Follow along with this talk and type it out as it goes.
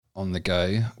on the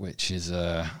go, which is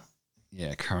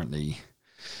currently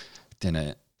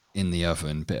dinner in the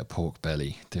oven, bit of pork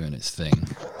belly doing its thing.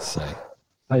 So,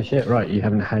 oh shit! Right, you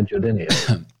haven't had your dinner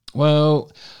yet.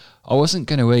 well, I wasn't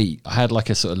going to eat. I had like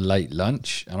a sort of late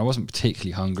lunch, and I wasn't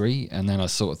particularly hungry. And then I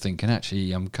was sort of thinking,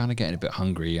 actually, I'm kind of getting a bit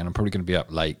hungry, and I'm probably going to be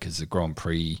up late because the Grand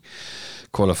Prix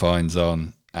qualifying's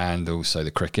on, and also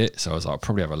the cricket. So I was like, I'll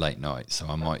probably have a late night, so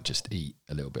I might just eat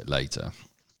a little bit later.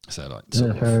 So like,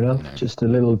 fair enough. Just a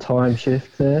little time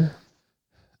shift there.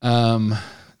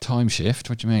 Time shift.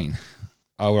 What do you mean?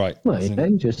 Oh, right. Well,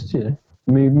 just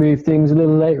move things a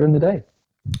little later in the day.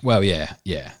 Well, yeah.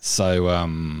 So,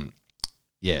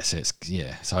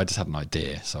 So I just had an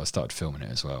idea, so I started filming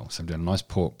it as well. So I'm doing a nice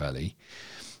pork belly,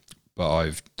 but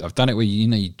I've done it where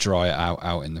you dry it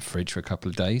out in the fridge for a couple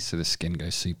of days, so the skin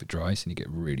goes super dry, so you get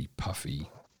really puffy,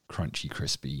 crunchy,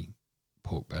 crispy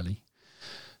pork belly,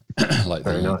 like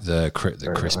the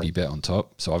crispy bit on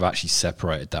top. So I've actually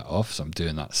separated that off. So I'm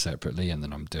doing that separately, and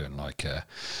then I'm doing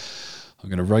I'm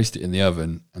going to roast it in the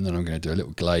oven, and then I'm going to do a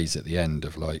little glaze at the end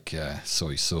of like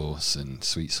soy sauce and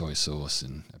sweet soy sauce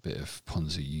and a bit of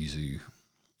ponzu yuzu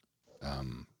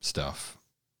stuff,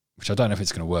 which I don't know if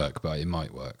it's going to work, but it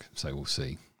might work. So we'll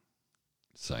see.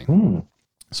 So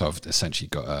I've essentially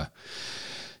got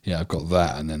I've got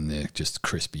that, and then the just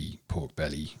crispy pork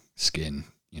belly skin,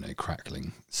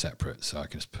 crackling separate. So I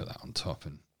can just put that on top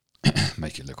and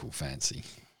make it look all fancy.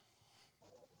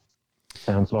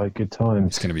 Sounds like good times.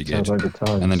 It's going to be good. Sounds like good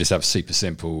times. And then just have super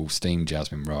simple steamed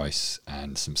jasmine rice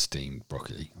and some steamed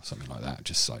broccoli or something like that.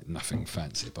 Just like nothing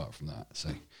fancy apart from that. So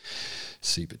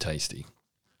super tasty.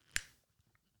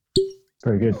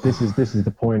 Very good. This is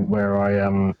the point where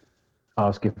I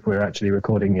ask if we're actually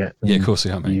recording yet. Yeah, of course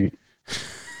we are, mate.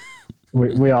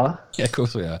 We are? Yeah, of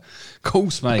course we are. Of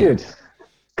course, mate. Good.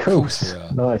 Cool.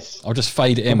 Nice. I'll just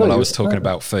fade it in while I was talking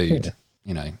about food,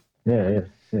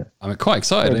 Yeah. I'm quite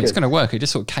excited. It's going to work. It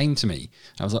just sort of came to me.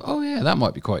 I was like, oh, yeah, that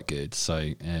might be quite good. So,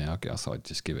 yeah, I thought I'd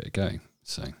just give it a go.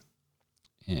 So,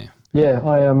 yeah. Yeah,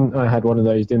 I had one of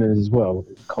those dinners as well.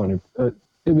 It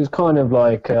was kind of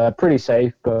like pretty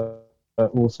safe, but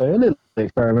also a little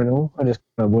experimental. I just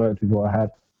kind of worked with what I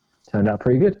had. Turned out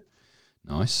pretty good.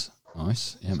 Nice. Yeah,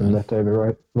 some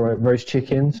leftover roast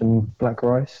chicken, some black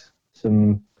rice,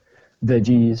 some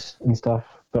veggies and stuff.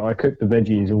 But I cooked the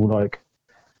veggies all like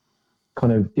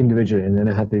kind of individually, and then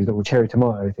I had these little cherry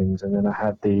tomato things, and then I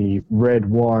had the red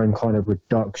wine kind of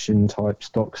reduction type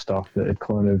stock stuff that had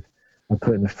kind of I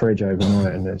put in the fridge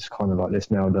overnight, and it's kind of like this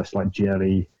now, just like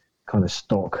jelly kind of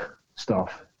stock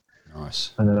stuff.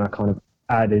 Nice. And then I kind of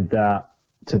added that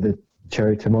to the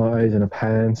cherry tomatoes in a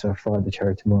pan, so I fried the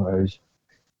cherry tomatoes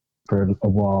for a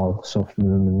while, softened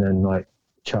them, and then like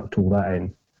chucked all that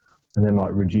in, and then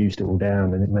like reduced it all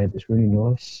down, and it made this really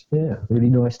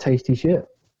nice tasty shit.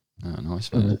 Oh,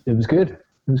 nice, man. It was good.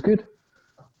 Yeah,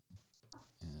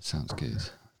 it sounds good.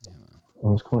 Yeah, I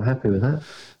was quite happy with that.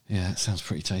 Yeah, it sounds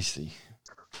pretty tasty.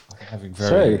 I'm having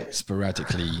very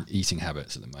sporadically eating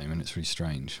habits at the moment. It's really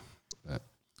strange, but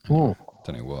I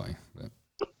don't know why. But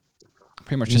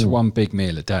pretty much just one big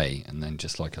meal a day, and then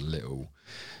just like a little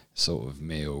sort of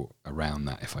meal around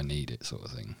that if I need it, sort of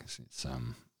thing. It's I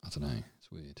don't know. It's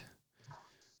weird.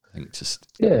 I think just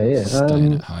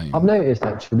staying at home. I've noticed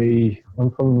actually,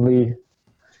 I'm probably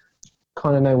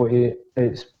kind of know what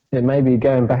it's. It may be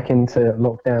going back into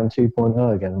lockdown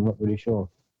 2.0 again. I'm not really sure.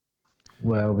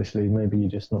 Well, obviously, maybe you're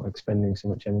just not expending so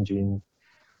much energy, and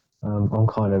I'm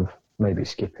kind of maybe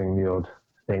skipping the odd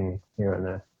thing here and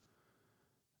there.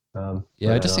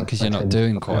 I just think because you're not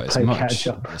doing quite as much,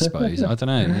 I suppose. I don't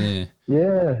know.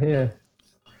 Yeah.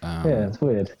 It's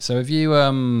weird. So have you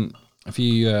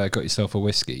got yourself a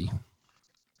whiskey?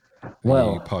 Well,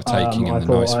 are you partaking in the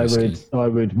nice whiskey? I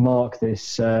would mark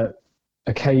this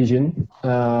occasion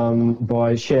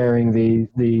by sharing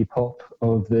the pop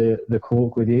of the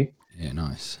cork with you. Yeah,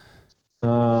 nice.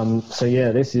 So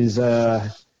yeah, this is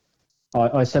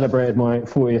I celebrated my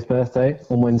 40th birthday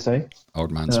on Wednesday.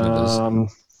 Old man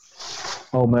Smithers.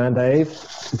 Old man Dave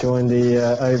joined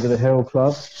the Over the Hill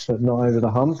Club, but not over the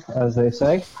hump, as they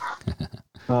say.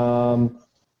 So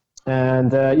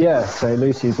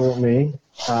Lucy brought me,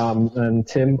 and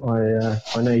Tim, I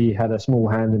know you had a small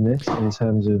hand in this in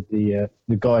terms of the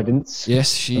guidance.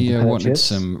 Yes, she wanted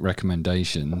some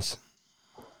recommendations.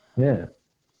 Yeah.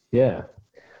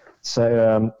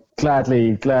 So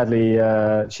gladly,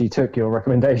 she took your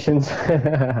recommendations.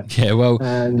 Yeah, well,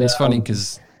 and, it's funny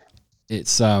because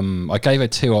it's I gave her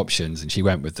two options and she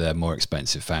went with the more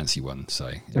expensive, fancy one. So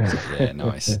it was like, yeah,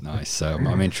 nice. So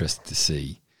I'm interested to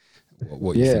see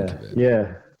what you think of it.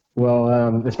 Yeah.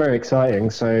 Well, it's very exciting.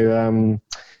 So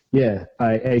Yeah,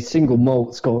 a single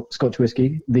malt Scotch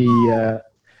whiskey, the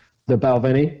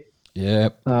Balvenie, Yeah.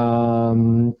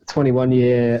 21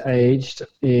 year aged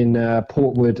in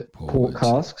Portwood port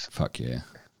casks. Fuck yeah.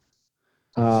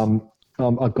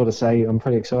 I've got to say, I'm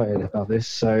pretty excited about this.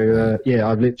 So yeah,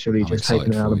 I've literally just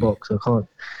taken it out of the box. I can't.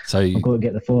 So I've got to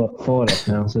get the fire left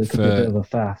now, so it could be a bit of a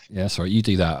faff. Yeah, sorry, you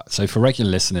do that. So for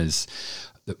regular listeners,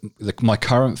 my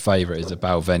current favourite is a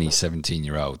Balvenie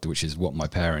 17-year-old, which is what my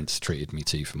parents treated me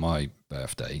to for my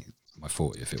birthday, my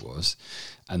 40th it was,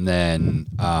 and then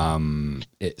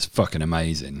it's fucking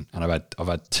amazing. And I've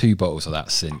had 2 bottles of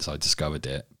that since I discovered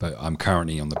it, but I'm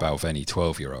currently on the Balvenie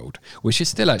 12-year-old, which is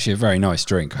still actually a very nice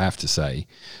drink, I have to say.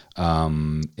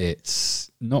 It's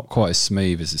not quite as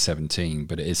smooth as the 17,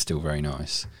 but it is still very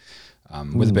nice.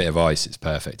 With a bit of ice, it's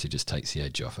perfect. It just takes the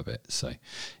edge off a bit. So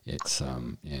it's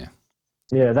yeah.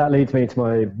 Yeah, that leads me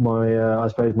to my I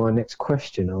suppose my next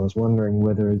question. I was wondering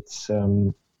whether it's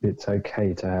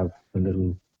okay to have a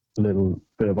little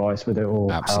bit of ice with it, or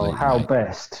how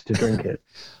best to drink it.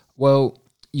 Well,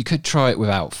 you could try it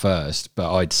without first,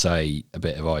 but I'd say a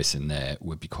bit of ice in there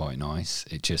would be quite nice.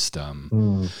 It just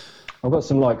I've got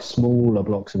some like smaller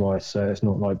blocks of ice, so it's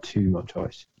not like too much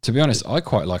ice. To be honest, I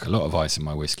quite like a lot of ice in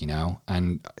my whiskey now,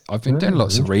 and I've been doing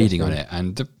lots of reading on it,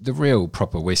 and the real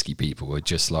proper whiskey people are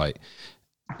just like,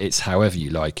 it's however you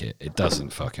like it. It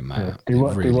doesn't fucking matter. Do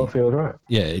what feels right.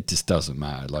 Yeah, it just doesn't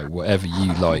matter. Like whatever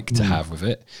you like to have with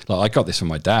it. Like I got this from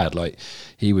my dad. Like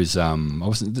he was, I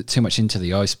wasn't too much into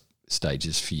the ice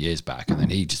stages a few years back, and then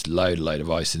he just load a load of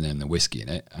ice in there and the whiskey in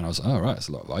it, and I was like, oh right, it's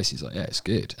a lot of ice. He's like, yeah, it's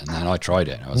good. And then I tried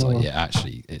it and I was like, yeah,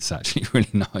 actually it's actually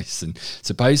really nice. And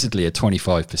supposedly a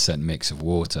 25% mix of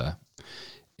water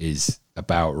is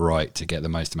about right to get the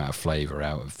most amount of flavour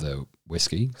out of the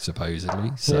whiskey,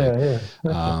 supposedly. So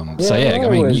I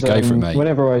mean, you go for it, mate.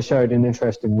 Whenever I showed an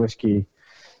interest in whiskey,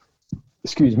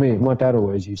 excuse me, my dad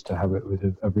always used to have it with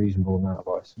a reasonable amount of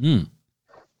ice.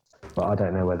 But I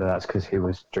don't know whether that's because he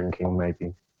was drinking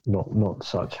maybe not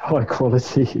such high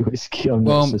quality whiskey.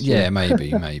 Yeah,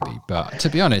 maybe. But to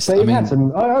be honest, I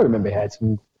remember he had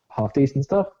some half decent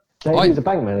stuff. He was a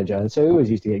bank manager, so he always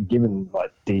used to get given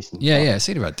like decent. Yeah, it's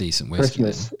about decent whiskey.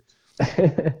 Christmas.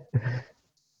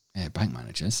 Yeah, bank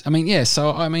managers. I mean, yeah.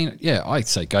 So I mean, yeah, I'd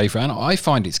say go for it. And I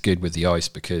find it's good with the ice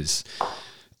because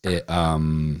it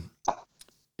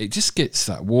just gets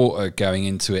that water going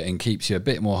into it and keeps you a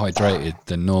bit more hydrated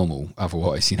than normal.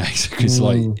 Otherwise, because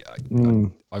I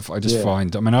just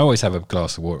find. I mean, I always have a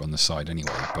glass of water on the side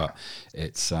anyway, but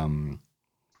it's I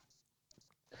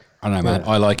don't know, man.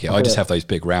 I like it. I just have those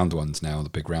big round ones now, the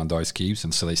big round ice cubes,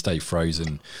 and so they stay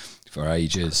frozen for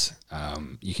ages.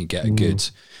 You can get a good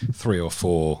 3 or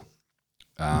 4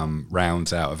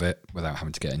 rounds out of it without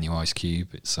having to get a new ice cube.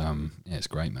 It's it's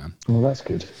great, man. Well, that's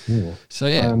good. Yeah.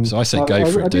 So so I say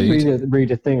go for it, dude. I did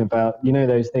read a thing about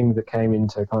those things that came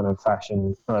into kind of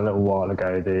fashion a little while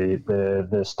ago.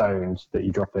 The stones that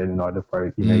you drop in like the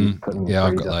throat. You put them in the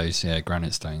I've got those. Yeah,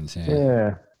 granite stones.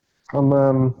 Yeah.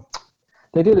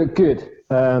 They do look good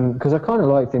because I kind of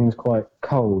like things quite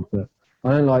cold, but I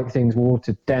don't like things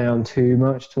watered down too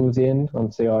much towards the end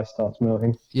once the ice starts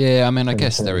melting. Yeah, I mean, I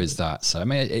guess there is that. So, I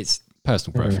mean, it's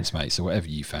personal preference, mate. So, whatever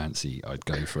you fancy, I'd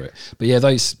go for it. But yeah,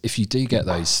 if you do get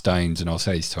those stones, and I'll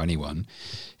say this to anyone,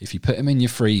 if you put them in your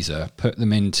freezer, put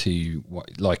them into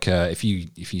if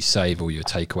you save all your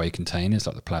takeaway containers,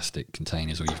 like the plastic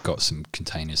containers, or you've got some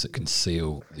containers that can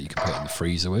seal that you can put in the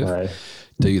freezer with. Right.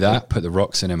 Do that, put the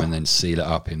rocks in them, and then seal it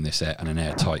up in an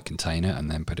airtight container,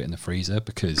 and then put it in the freezer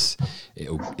because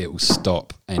it'll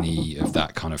stop any of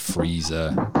that kind of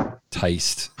freezer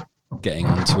taste getting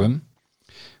onto them.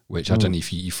 Which I don't know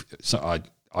if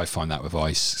I find that with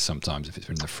ice sometimes if it's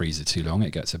been in the freezer too long, it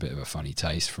gets a bit of a funny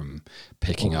taste from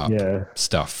picking up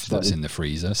stuff that's in the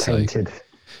freezer. Tainted. So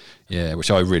yeah, which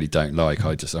I really don't like.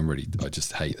 I just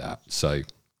hate that. So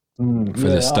for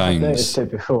the stones, I've noticed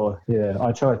it before. Yeah,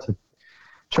 I try to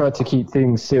keep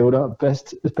things sealed up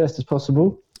as best as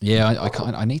possible. Yeah,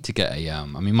 I need to get a I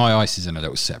mean, my ice is in a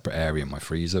little separate area in my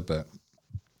freezer, but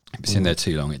if it's in there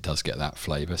too long, it does get that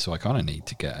flavour. So I kind of need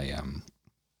to get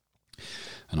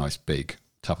a nice big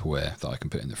Tupperware that I can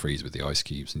put in the freezer with the ice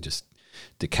cubes and just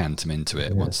decant them into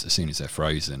it as soon as they're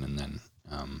frozen, and then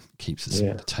keeps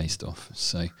the taste off.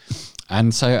 So I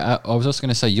was also going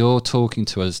to say, you're talking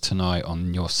to us tonight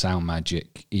on your Sound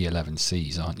Magic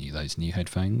E11Cs, aren't you? Those new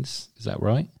headphones, is that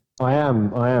right? I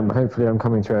am. Hopefully, I'm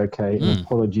coming through okay.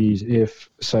 Apologies if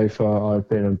so far I've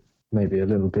been maybe a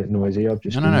little bit noisy. I've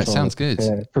just no, it sounds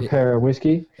good. Prepare a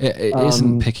whiskey. It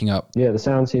isn't picking up. Yeah, the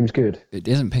sound seems good. It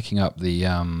isn't picking up the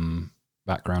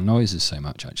background noises so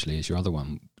much actually as your other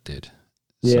one did.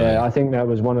 Yeah, So, I think that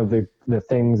was one of the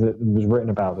things that was written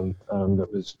about them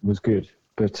that was good.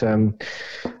 But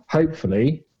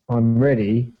hopefully, I'm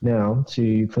ready now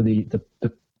for the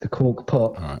cork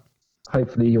pop. all right.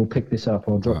 Hopefully, you'll pick this up.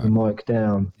 I'll drop the mic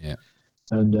down, Yeah,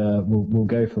 and we'll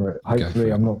go for it. You go Hopefully,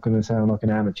 for it. I'm not going to sound like an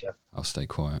amateur. I'll stay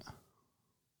quiet.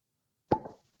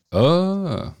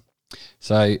 Oh,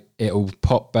 so it'll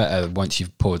pop better once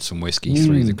you've poured some whiskey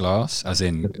through the glass, as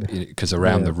in, because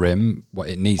around the rim,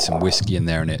 it needs some whiskey in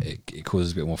there, and it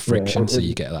causes a bit more friction, so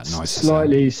you get that nice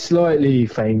slightly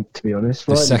faint, to be honest.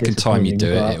 The second time you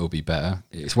do disappointing, it will be better.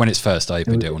 It's when it's first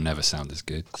opened, it will never sound as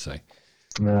good. So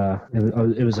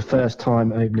it was the first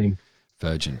time opening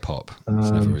virgin pop.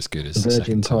 It's never as good as the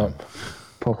virgin second time.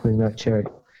 popping that cherry.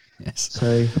 Yes.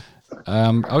 So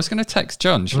I was going to text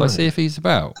John. Shall I see if he's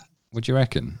about? What do you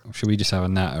reckon? Or should we just have a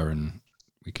natter and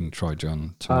we can try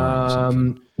John tomorrow? Or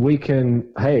something? We can.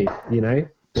 Hey,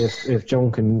 if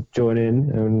John can join in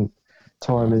and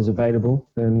time is available,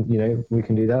 then we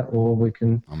can do that, or we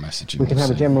can. I'll message him. We can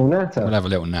have a general natter. We'll have a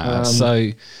little natter. So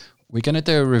we're going to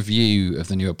do a review of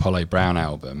the new Apollo Brown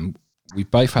album. We've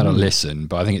both had a listen,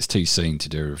 but I think it's too soon to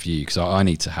do a review because I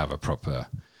need to have a proper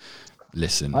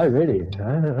listen. Oh, really? Oh,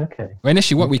 okay. Well,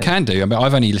 initially, what we can do, I mean,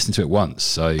 I've only listened to it once,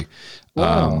 so.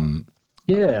 So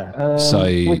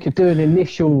we could do an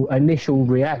initial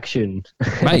reaction.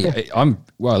 Mate,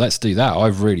 let's do that. I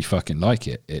really fucking like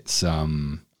it. It's Yeah,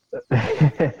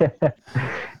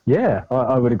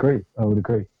 I would agree.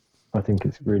 I think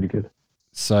it's really good.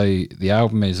 So the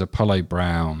album is Apollo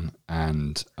Brown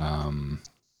and hang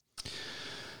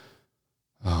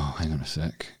on a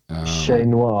sec. Chez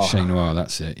Noir. Chez Noir,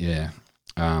 that's it, yeah.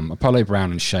 Apollo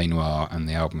Brown and Chez Noir, and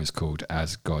the album is called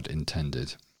As God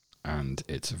Intended. And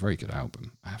it's a very good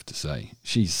album, I have to say.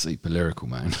 She's super lyrical,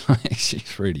 man.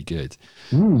 She's really good.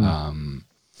 Yeah.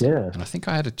 And I think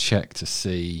I had a check to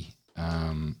see.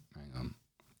 Hang on.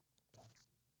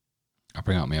 I'll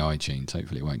bring up my iTunes.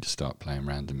 Hopefully, it won't just start playing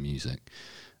random music.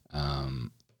 Well,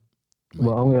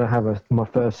 I'm going to have my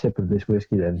first sip of this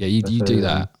whiskey then. Yeah, you do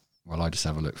that while I just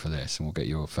have a look for this, and we'll get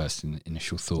your first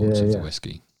initial thoughts of the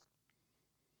whiskey.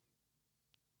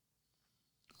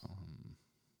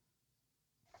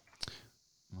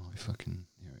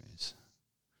 Here it is.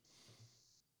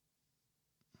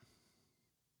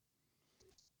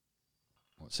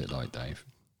 What's it like, Dave?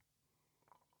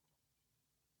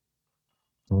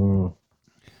 Is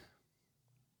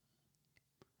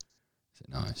it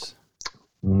nice?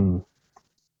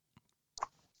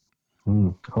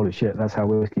 Holy shit, that's how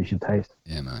whiskey should taste.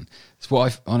 Yeah, man. It's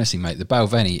what honestly, mate, the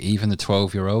Balvenie, even the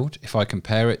 12-year-old, if I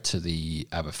compare it to the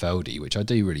Aberfeldy, which I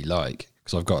do really like,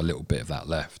 because I've got a little bit of that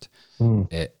left,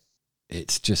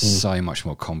 it's just so much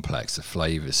more complex. The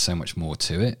flavour's so much more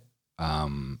to it. I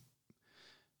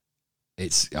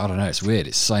don't know, it's weird.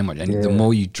 It's so much, and the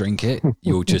more you drink it,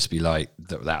 you'll just be like,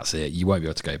 that's it. You won't be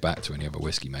able to go back to any other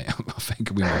whiskey, mate. I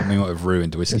think we might have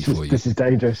ruined whiskey for you. This is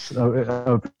dangerous.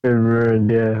 I've been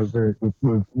ruined, yeah.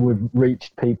 We've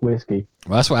reached peak whiskey.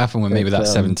 Well, that's what happened with me with that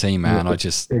 17, man. I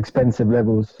just... Expensive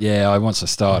levels. Yeah, once I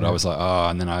started, I was like,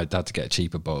 and then I had to get a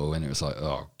cheaper bottle, and it was like,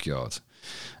 oh, God.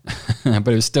 But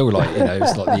it was still like, it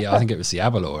was like I think it was the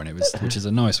Aberlour, and which is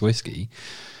a nice whiskey.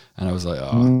 And I was like,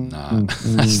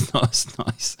 that's not as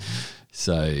nice.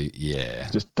 So yeah,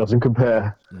 just doesn't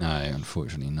compare. No,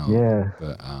 unfortunately not. Yeah,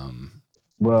 but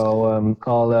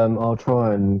I'll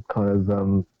try and kind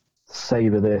of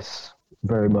savor this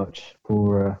very much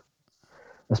for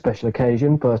a special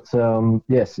occasion. But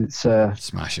yes, it's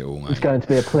smash it all, mate. It's going to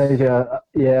be a pleasure.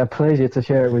 Yeah, a pleasure to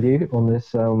share it with you on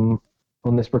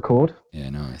this record. Yeah,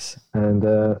 nice. And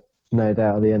no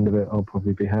doubt at the end of it, I'll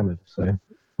probably be hammered. So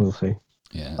we'll see.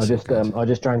 Yeah, I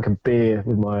just drank a beer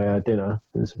with my dinner.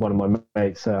 It's one of my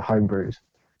mates' home brews.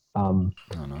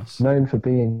 Nice. Known for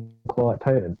being quite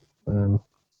potent.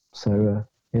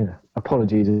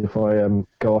 Apologies if I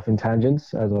go off in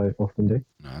tangents, as I often do.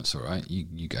 No, that's all right.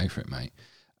 You go for it, mate.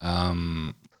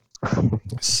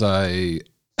 So I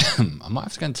might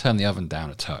have to go and turn the oven down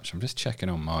a touch. I'm just checking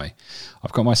on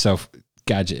I've got myself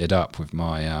gadgeted up with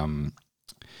my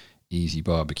Easy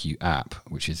Barbecue app,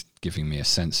 which is giving me a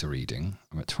sensor reading.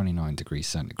 I'm at 29 degrees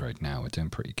centigrade now. We're doing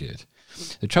pretty good.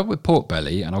 The trouble with pork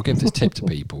belly, and I'll give this tip to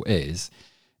people, is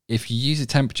if you use a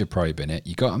temperature probe in it,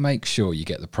 you got to make sure you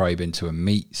get the probe into a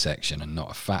meat section and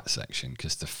not a fat section,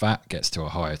 because the fat gets to a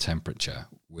higher temperature,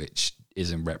 which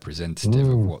isn't representative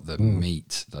of what the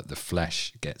meat, like the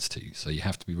flesh, gets to. So you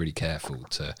have to be really careful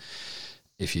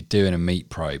if you're doing a meat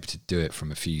probe, to do it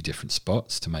from a few different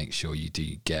spots to make sure you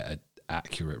do get an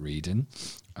accurate reading.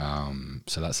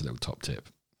 So that's a little top tip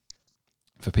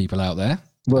for people out there.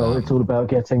 Well, it's all about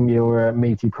getting your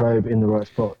meaty probe in the right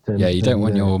spot. Yeah, you don't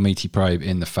want your meaty probe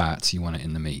in the fat; you want it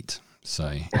in the meat.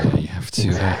 So yeah, you have to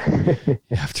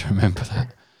you have to remember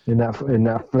that. in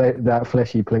that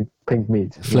fleshy pink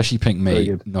meat. Fleshy pink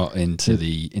meat, not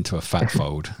into a fat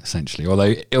fold, essentially.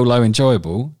 Although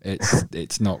enjoyable,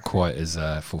 it's not quite as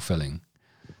fulfilling,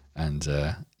 and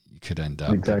you could end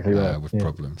up exactly right. with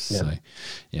problems. Yeah. So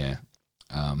yeah.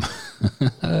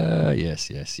 Yes.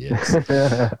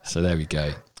 So there we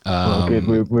go. Well,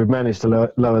 good. We've managed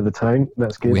to lower the tone.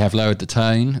 That's good. We have lowered the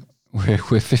tone. We're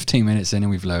 15 minutes in and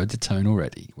we've lowered the tone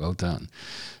already. Well done.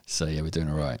 So yeah, we're doing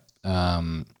all right.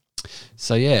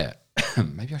 So yeah,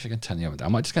 maybe I should go and turn the oven down. I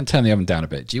might just go and turn the oven down a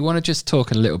bit. Do you want to just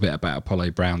talk a little bit about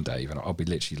Apollo Brown, Dave? And I'll be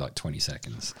literally like 20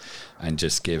 seconds and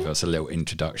just give us a little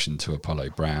introduction to Apollo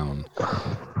Brown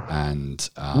and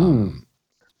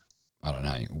I don't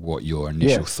know what your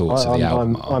initial thoughts of the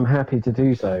album are. I'm happy to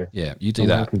do so. Yeah, you do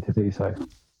that. I'm happy to do so.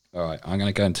 All right, I'm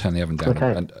going to go and turn the oven down.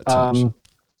 Okay.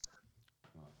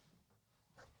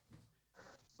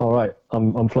 All right,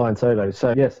 I'm flying solo.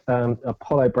 So yes,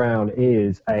 Apollo Brown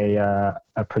is a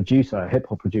producer, a hip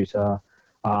hop producer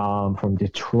from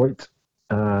Detroit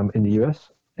in the US,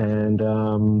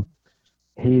 and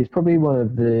he's probably one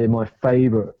of my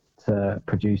favorite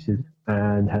producers,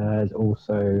 and has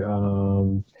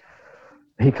also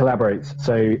he collaborates.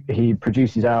 So he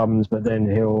produces albums, but then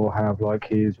he'll have like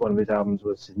one of his albums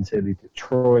was Sincerely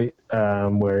Detroit,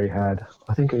 where he had,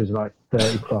 I think it was like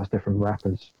 30 plus different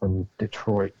rappers from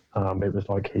Detroit. It was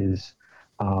like his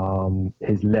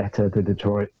letter to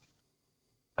Detroit,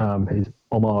 his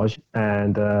homage,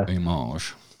 and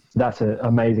that's an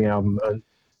amazing album.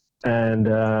 And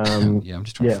yeah, I'm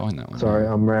just trying to find that one. Sorry,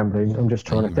 I'm rambling. I'm just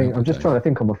trying to think. I'm just trying to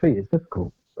think on my feet. It's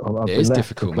difficult. It is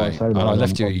difficult, mate. I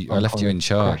left you in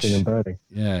charge.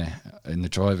 Yeah, in the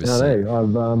driver's seat. I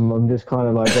know. I'm just kind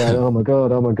of like, oh my god.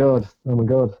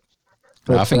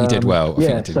 But, I think you did well. I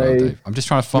think you did well, Dave. I'm just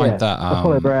trying to find that.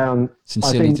 Apollo Brown,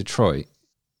 Sincerely Detroit.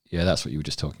 Yeah, that's what you were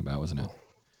just talking about, wasn't it?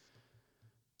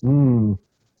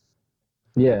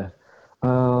 Yeah.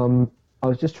 I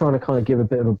was just trying to kind of give a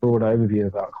bit of a broad overview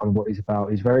about kind of what he's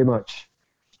about. He's very much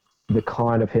the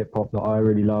kind of hip hop that I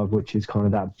really love, which is kind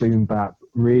of that boom bap,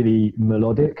 really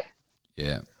melodic.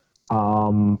 Yeah.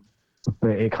 But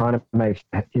it kind of makes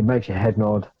your head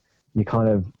nod. You kind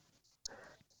of,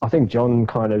 I think John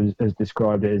kind of has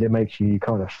described it as it makes you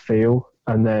kind of feel,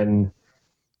 and then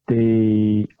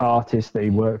the artist that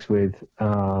he works with,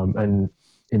 and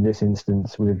in this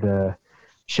instance with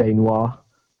Chez Noir,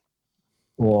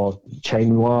 or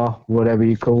Chain Noir, whatever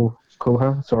you call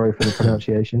her. Sorry for the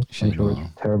pronunciation. I'm sure it's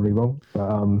terribly wrong.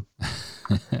 But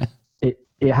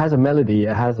it has a melody.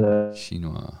 It has a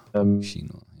Chinois.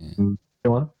 Chinois. Yeah.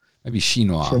 Chinois? Maybe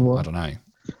Chinois. Chinois. I don't know.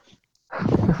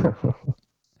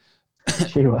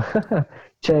 Chinois.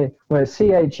 Well,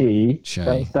 C-H-E.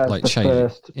 That's like the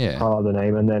first part of the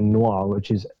name, and then Noir, which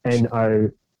is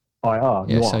N-O-I-R.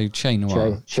 Yeah, Noir. so Chez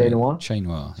Noir. Chez Noir? Chez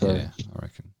Noir, So, yeah, I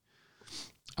reckon.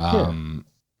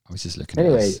 I was just looking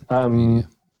anyway, at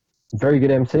very good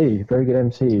MC.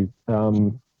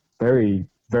 Very,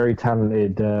 very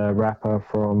talented rapper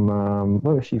from,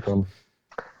 where was she from?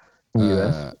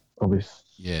 US, obviously.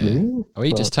 Yeah. Oh,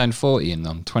 he just turned 40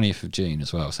 on 20th of June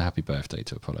as well, so happy birthday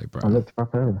to Apollo Brown. I looked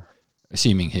up over.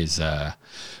 Assuming his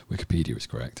Wikipedia is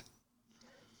correct.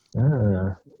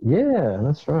 Yeah,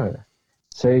 that's right.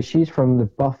 So she's from the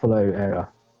Buffalo area.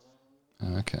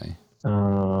 Oh, okay.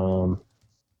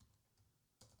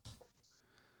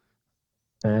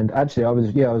 And actually, I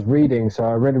was reading. So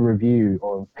I read a review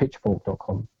on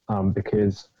Pitchfork.com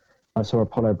because I saw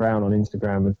Apollo Brown on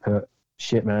Instagram and put,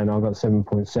 "Shit, man, I got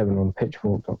 7.7 on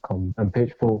Pitchfork.com," and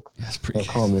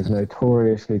Pitchfork.com is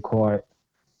notoriously quite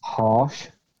harsh.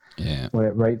 Yeah. When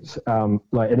it rates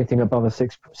like anything above a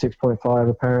 6.5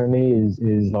 apparently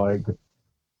is like,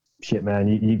 shit, man,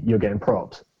 you're getting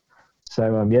props.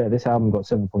 So yeah, this album got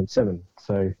 7.7.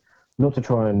 So not to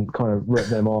try and kind of rip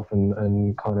them off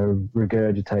and kind of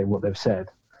regurgitate what they've said,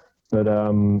 but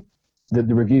the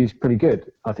review's pretty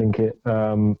good. I think it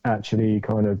actually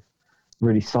kind of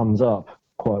really sums up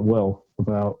quite well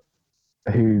about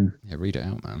who read it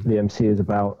out, man. the MC is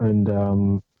about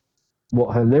and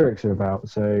what her lyrics are about.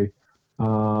 So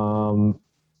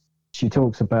she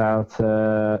talks about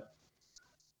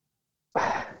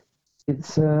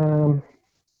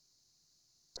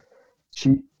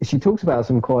she talks about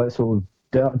some quite sort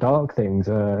of dark things,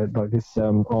 like this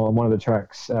on one of the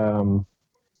tracks, 12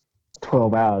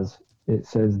 Hours. It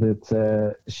says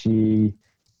that she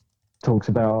talks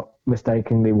about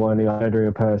mistakenly murdering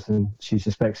a person she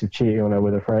suspects of cheating on her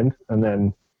with a friend, and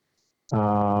then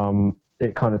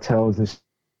it kind of tells this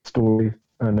story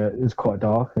and it's quite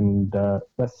dark, and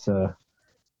that's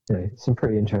some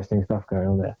pretty interesting stuff going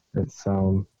on there.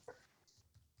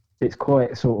 It's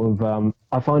quite sort of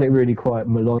I find it really quite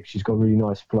melodic. She's got a really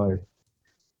nice flow.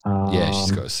 Yeah,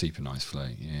 she's got a super nice flow.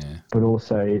 Yeah, but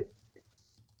also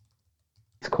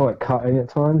it's quite cutting at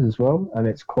times as well, and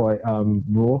it's quite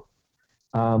raw.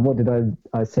 What did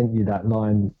I sent you that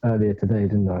line earlier today,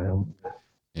 didn't I?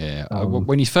 Yeah.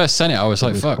 When you first sent it, I was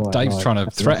like, "Fuck, Dave's trying to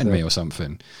threaten me or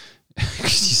something."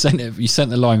 Because you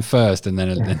sent the line first, and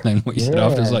then what you said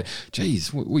after was like,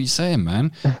 "Geez, what are you saying,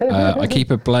 man?" I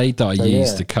keep a blade that I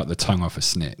use to cut the tongue off a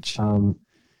snitch.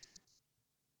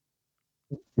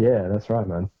 Yeah, that's right,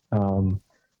 man.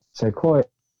 So quite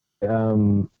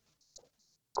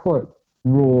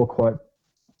raw,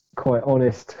 quite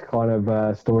honest kind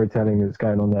of storytelling that's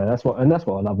going on there. That's what I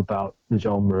love about the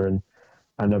genre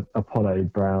and Apollo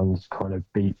Brown's kind of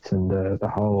beats and the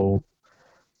whole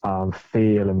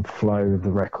feel and flow of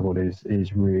the record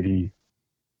is really.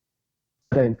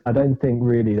 I don't think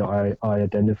really that I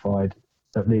identified,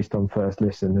 at least on first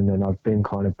listen, and then I've been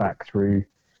kind of back through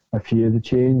a few of the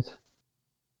tunes,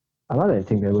 and I don't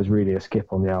think there was really a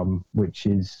skip on the album, which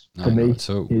is for me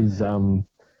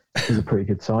is a pretty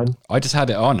good sign. I just had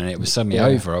it on and it was suddenly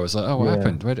over. I was like, "Oh, what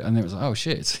happened?" And it was like, "Oh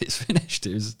shit, it's finished."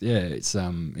 It was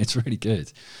it's really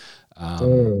good.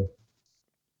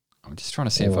 I'm just trying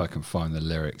to see if I can find the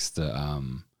lyrics that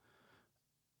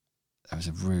that was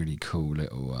a really cool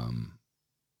little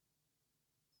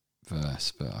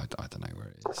verse, but I don't know where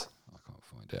it is. I can't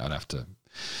find it. I'd have to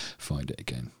find it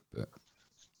again. But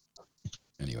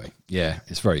anyway, yeah,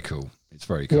 it's very cool. It's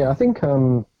very cool. Yeah, I think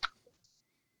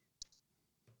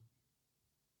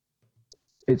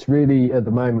it's really, at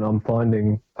the moment, I'm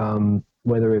finding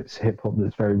whether it's hip hop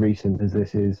that's very recent as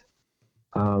this is,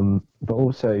 but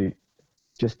also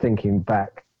just thinking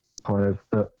back kind of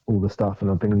at all the stuff, and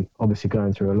I've been obviously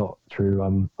going through a lot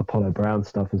through Apollo Brown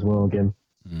stuff as well again,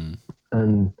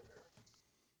 and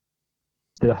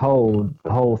the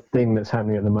whole thing that's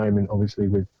happening at the moment, obviously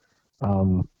with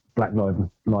Black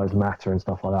Lives Matter and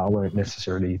stuff like that. I won't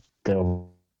necessarily delve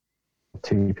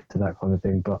too deep into that kind of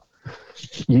thing, but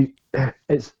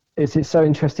it's so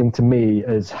interesting to me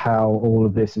as how all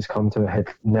of this has come to a head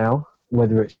now,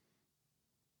 whether it's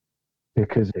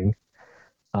because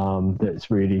that's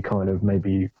really kind of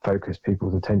maybe focused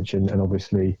people's attention, and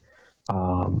obviously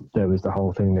there was the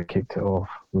whole thing that kicked it off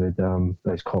with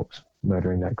those cops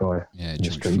murdering that guy. Yeah, in the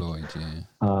George street. Floyd.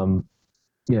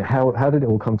 Yeah. How did it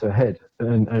all come to a head?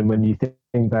 And when you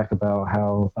think back about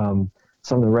how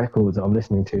some of the records that I'm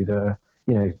listening to,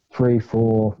 they're 3,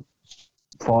 4,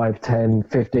 5, 10,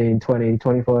 15, 20,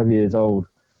 25 years old,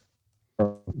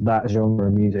 that genre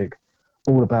of music,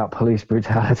 all about police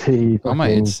brutality, Oh,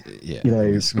 mate,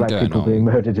 black people being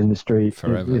murdered in the street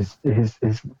forever. It's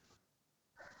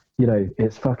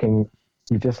fucking,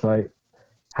 you're just like,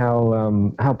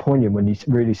 how poignant when you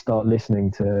really start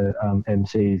listening to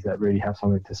MCs that really have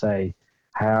something to say.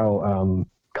 How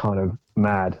kind of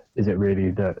mad is it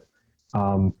really that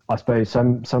I suppose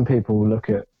some people look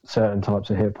at certain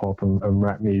types of hip hop and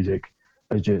rap music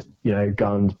as just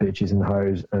guns, bitches, and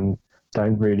hoes, and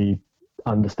don't really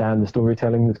understand the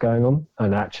storytelling that's going on.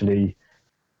 And actually,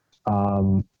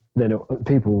 then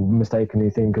people mistakenly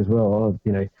think as well,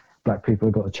 black people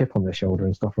have got a chip on their shoulder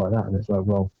and stuff like that. And it's like,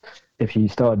 well, if you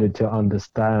started to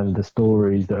understand the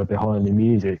stories that are behind the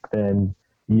music, then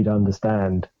you'd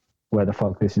understand where the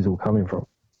fuck this is all coming from.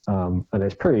 And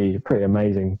it's pretty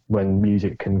amazing when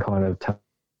music can kind of tell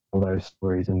those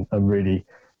stories and really,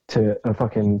 to a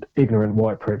fucking ignorant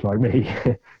white prick like me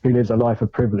who lives a life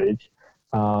of privilege,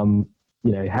 how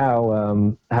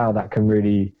that can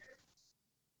really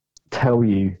tell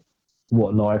you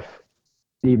what life,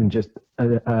 even just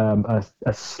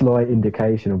a slight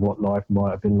indication of what life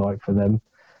might have been like for them,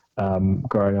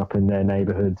 growing up in their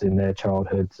neighborhoods, in their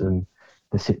childhoods, and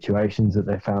the situations that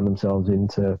they found themselves in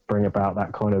to bring about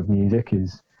that kind of music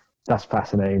that's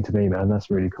fascinating to me, man. That's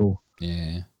really cool.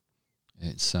 Yeah.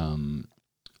 It's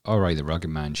R.A. the Rugged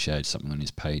Man shared something on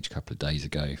his page a couple of days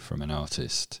ago from an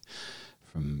artist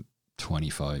from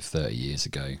 25, 30 years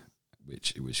ago,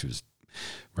 which was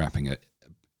rapping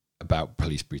about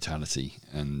police brutality,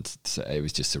 and so it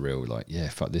was just a real like, yeah,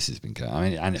 fuck, this has been going. I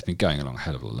mean, and it's been going along a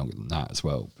hell of a lot longer than that as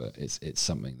well. But it's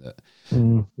something that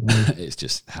it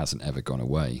just hasn't ever gone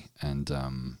away, and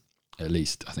at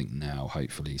least I think now,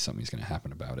 hopefully, something's going to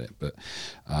happen about it. But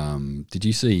did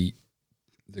you see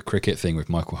the cricket thing with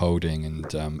Michael Holding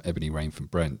and Ebony Rain from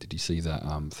Brent? Did you see that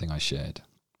thing I shared?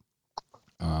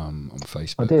 on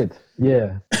Facebook. I did.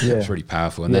 Yeah. Yeah. It's really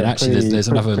powerful. And Yeah, then actually there's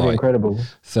another pretty like incredible.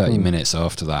 30 minutes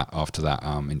after that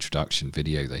introduction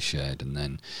video they shared, and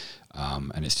then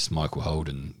and it's just Michael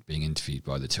Holden being interviewed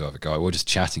by the two other guys. We're just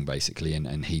chatting basically,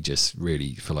 and he just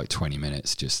really for like 20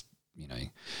 minutes just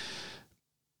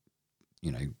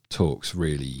talks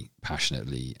really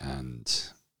passionately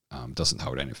and doesn't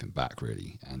hold anything back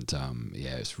really, and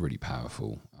it's really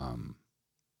powerful.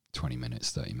 20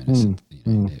 minutes, 30 minutes,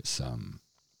 it's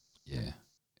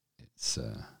it's I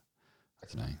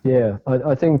don't know. Yeah,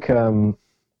 I think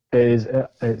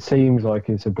it seems like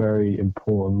it's a very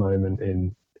important moment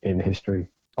in history.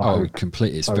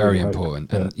 Completely. It's very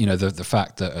important. And, the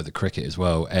fact that at the cricket as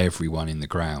well, everyone in the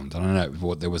ground, I don't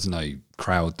know, there was no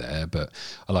crowd there, but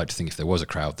I like to think if there was a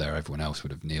crowd there, everyone else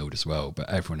would have kneeled as well. But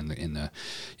everyone in the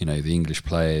the English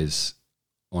players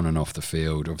on and off the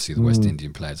field, obviously the West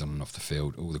Indian players on and off the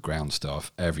field, all the ground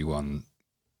staff, everyone,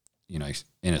 in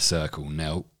a circle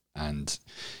knelt. And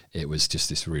it was just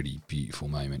this really beautiful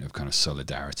moment of kind of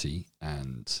solidarity.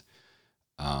 And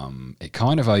it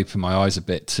kind of opened my eyes a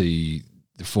bit to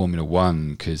the Formula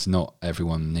One, because not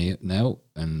everyone knelt,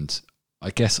 and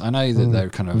I guess I know that they're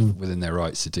kind of within their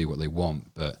rights to do what they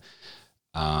want, but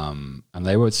and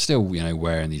they were still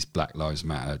wearing these Black Lives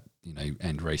Matter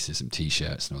end racism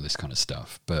t-shirts and all this kind of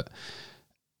stuff, but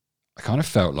I kind of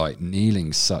felt like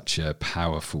kneeling's such a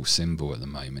powerful symbol at the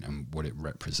moment and what it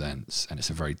represents, and it's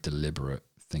a very deliberate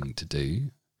thing to do,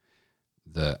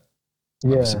 that I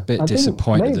was a bit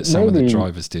disappointed that some of the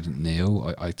drivers didn't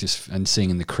kneel. And seeing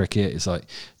in the cricket, it's like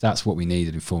that's what we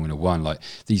needed in Formula One. Like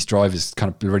these drivers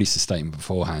kind of released a statement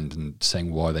beforehand and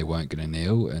saying why they weren't going to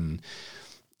kneel, and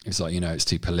it's like it's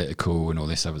too political and all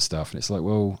this other stuff. And it's like,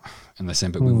 well, and they're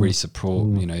saying, but we really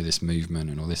support this movement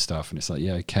and all this stuff. And it's like,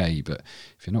 yeah, okay, but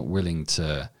if you're not willing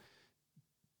to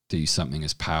do something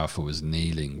as powerful as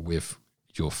kneeling with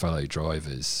your fellow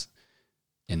drivers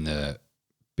in the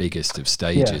biggest of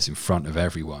stages in front of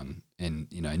everyone, in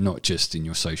not just in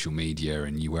your social media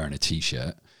and you wearing a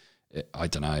t-shirt, I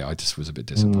don't know, I just was a bit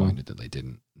disappointed that they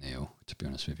didn't kneel, to be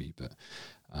honest with you. But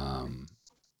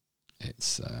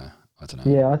it's I don't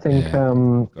know. Yeah, I think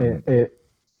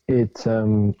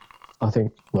I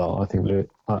think Lewis,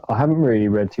 I haven't really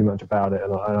read too much about it,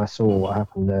 and I saw what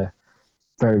happened there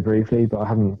very briefly, but I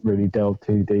haven't really delved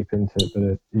too deep into it.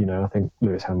 But I think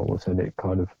Lewis Hamilton said it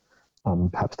kind of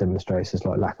perhaps demonstrates this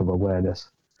like lack of awareness,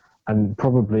 and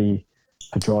probably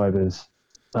for drivers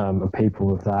and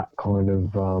people of that kind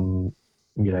of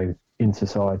in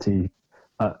society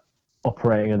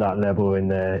operating at that level in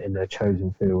their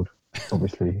chosen field,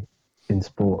 obviously in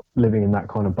sport, living in that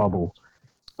kind of bubble,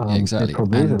 exactly. It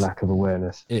probably is a lack of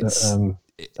awareness. It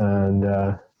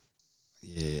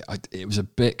was a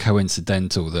bit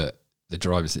coincidental that the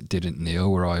drivers that didn't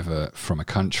kneel were either from a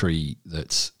country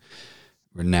that's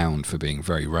renowned for being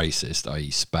very racist, i.e.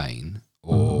 Spain,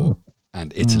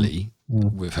 and Italy,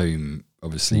 with whom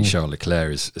obviously Charles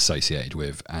Leclerc is associated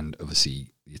with, and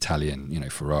obviously the Italian,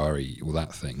 Ferrari, all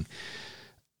that thing.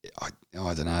 I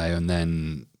don't know. And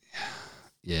then,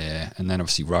 and then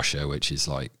obviously Russia, which is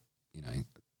like,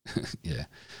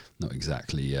 not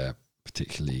exactly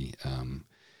particularly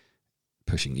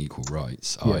pushing equal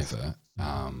rights either.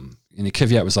 And the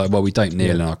Kvyat was like, well, we don't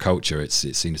kneel in our culture. It's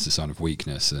seen as a sign of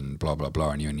weakness and blah, blah, blah.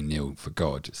 And you only kneel for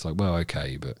God. It's like, well,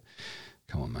 okay, but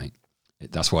come on, mate.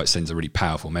 That's why it sends a really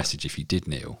powerful message if you did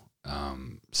kneel.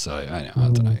 So I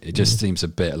don't know. It just seems a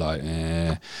bit like,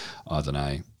 I don't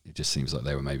know. It just seems like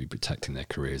they were maybe protecting their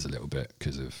careers a little bit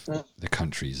because of the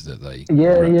countries that they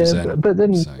represent. Yeah, but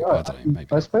then so, I don't know, maybe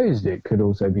I suppose it could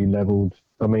also be levelled.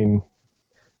 I mean,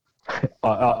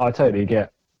 I totally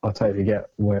get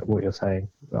what you're saying.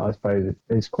 But I suppose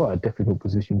it's quite a difficult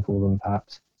position for them,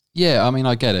 perhaps. Yeah, I mean,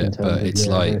 I get it, but it's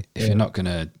if you're not going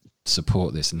to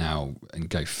support this now and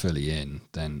go fully in,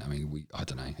 then I mean, I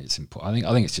don't know. It's important.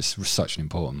 I think it's just such an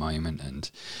important moment, and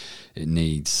it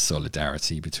needs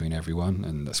solidarity between everyone,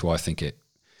 and that's why I think it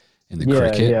in the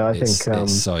cricket. Yeah,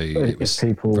 it was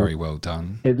very well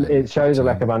done. It shows a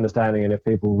lack of understanding, and if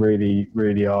people really,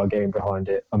 really are getting behind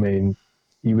it, I mean,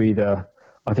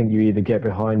 I think you either get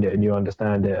behind it and you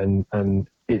understand it, and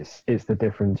it's the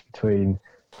difference between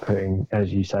putting,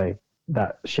 as you say,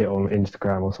 that shit on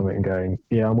Instagram or something and going,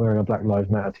 yeah, I'm wearing a Black Lives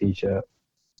Matter t-shirt.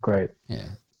 Great. Yeah.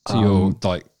 So you're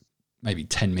like maybe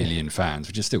 10 million fans,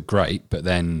 which is still great, but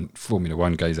then Formula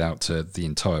One goes out to the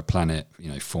entire planet,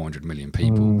 400 million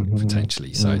people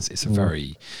potentially. So it's a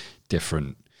very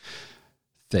different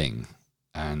thing.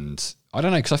 And I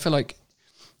don't know, because I feel like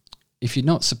if you're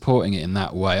not supporting it in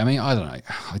that way, I mean, I don't know,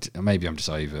 maybe I'm just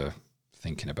over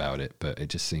thinking about it, but it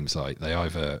just seems like they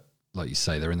either like you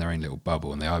say, they're in their own little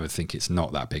bubble, and they either think it's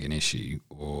not that big an issue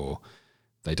or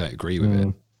they don't agree with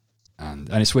it. And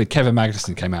it's weird. Kevin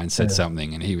Magnussen came out and said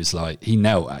something, and he was like, he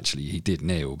knelt, actually. He did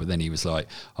kneel, but then he was like,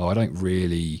 oh, I don't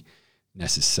really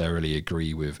necessarily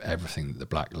agree with everything that the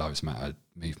Black Lives Matter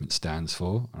movement stands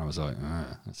for. And I was like,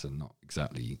 that's not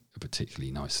exactly a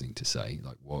particularly nice thing to say.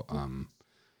 Like, what?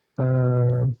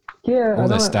 All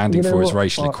they're standing for is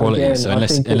racial equality. Again, so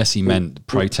unless he meant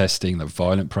protesting, like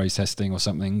violent protesting or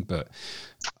something, but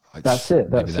that's it.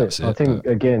 I think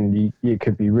again, it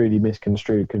could be really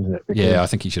misconstrued, couldn't it? Because I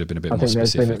think he should have been a bit more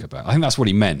specific about. I think that's what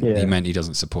he meant. He meant he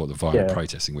doesn't support the violent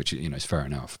protesting, which is fair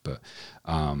enough. But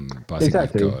I think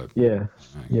exactly.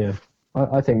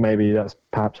 I think maybe that's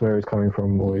perhaps where he's coming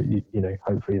from, or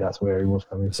hopefully that's where he was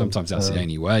coming from. Sometimes that's the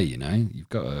only way. You've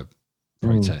got to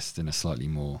protest in a slightly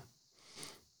more.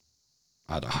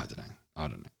 I don't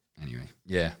know. Anyway,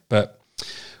 but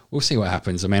we'll see what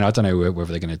happens. I mean, I don't know whether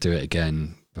they're going to do it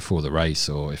again before the race,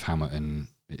 or if Hamilton.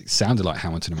 It sounded like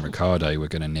Hamilton and Ricciardo were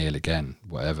going to kneel again.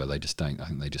 Whatever, they just don't. I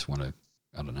think they just want to.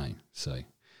 I don't know. So.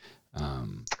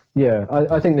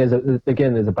 I think there's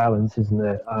a balance, isn't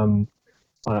there? And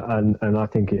I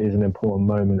think it is an important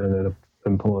moment and an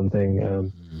important thing.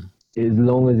 As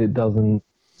long as it doesn't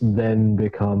then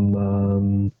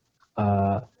become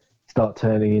start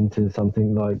turning into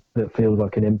something like that feels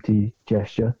like an empty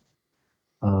gesture.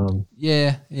 But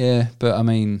I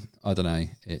mean, I don't know.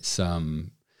 It's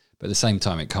but at the same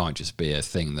time, it can't just be a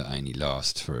thing that only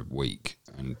lasts for a week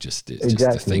and just just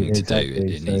a thing to do.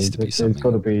 It needs to be something. There's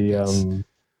got to be.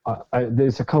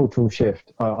 There's a cultural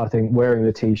shift. I think wearing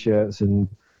the t-shirts and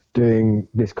doing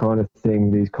this kind of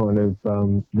thing, these kind of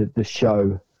the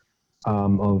show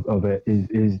of it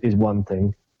is one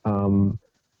thing.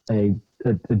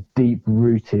 A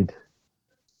deep-rooted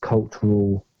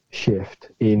cultural shift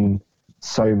in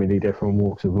so many different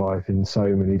walks of life in so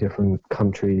many different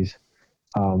countries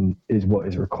is what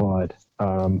is required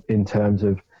in terms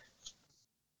of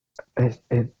it.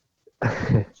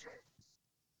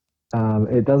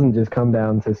 It doesn't just come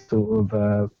down to sort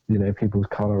of people's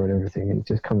colour and everything. It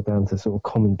just comes down to sort of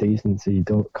common decency,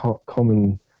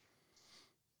 common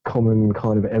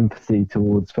kind of empathy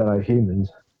towards fellow humans.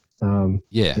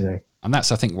 And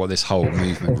that's, I think, what this whole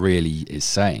movement really is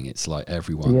saying. It's like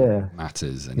everyone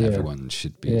matters, and everyone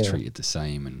should be treated the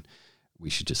same, and we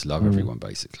should just love everyone,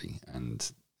 basically.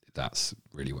 And that's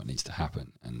really what needs to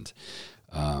happen. And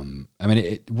I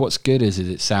mean, what's good is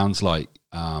it sounds like,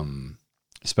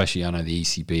 especially I know the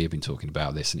ECB have been talking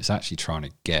about this, and it's actually trying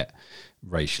to get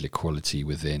racial equality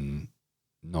within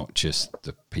not just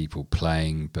the people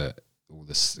playing, but all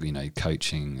this,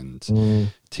 coaching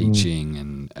and teaching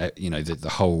and the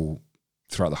whole.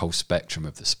 Throughout the whole spectrum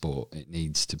of the sport, it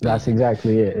needs to be. That's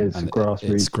exactly it. It's grassroots.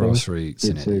 It's grassroots,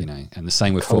 and the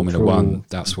same with Formula One.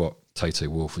 That's what Toto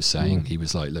Wolff was saying. He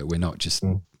was like, "Look, we're not just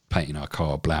painting our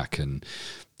car black and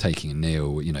taking a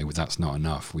kneel. That's not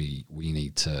enough. We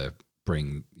need to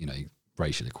bring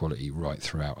racial equality right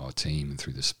throughout our team and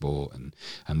through the sport,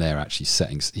 and they're actually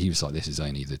setting." He was like, "This is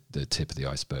only the tip of the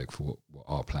iceberg for what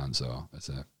our plans are as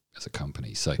a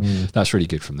company." So that's really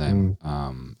good from them,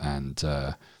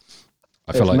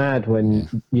 I feel it's like, mad when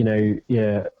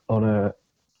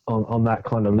on that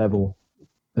kind of level,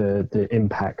 the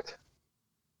impact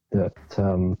that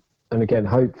and again,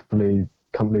 hopefully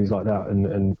companies like that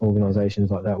and organisations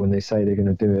like that, when they say they're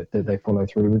going to do it, that they follow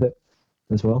through with it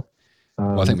as well.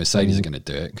 I think Mercedes are going to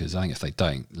do it, because I think if they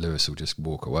don't, Lewis will just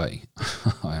walk away.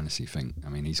 I honestly think. I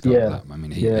mean, he's got that. I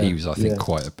mean, he was, I think,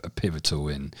 quite a pivotal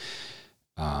in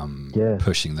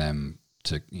pushing them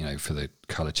to for the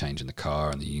colour change in the car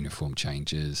and the uniform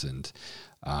changes and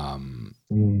and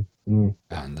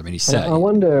I mean he said. I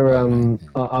wonder.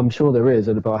 I'm sure there is,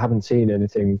 but I haven't seen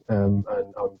anything. And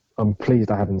I'm pleased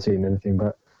I haven't seen anything.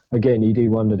 But again, you do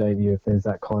wonder, don't you, if there's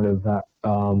that kind of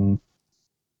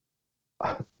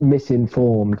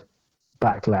misinformed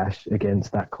backlash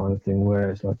against that kind of thing, where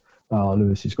it's like, oh,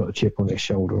 Lewis has got a chip on his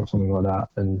shoulder or something like that,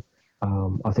 and.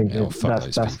 I think that's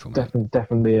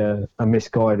definitely a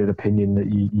misguided opinion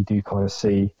that you do kind of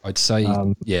see. I'd say,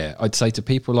 I'd say to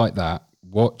people like that,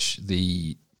 watch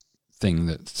the thing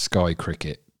that Sky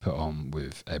Cricket put on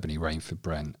with Ebony Rainford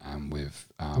Brent and with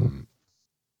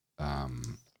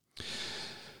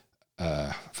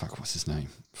what's his name?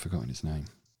 Forgotten his name.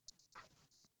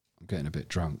 I'm getting a bit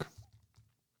drunk.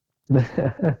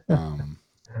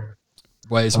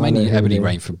 Well, it's mainly Ebony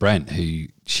Rainford Brent, who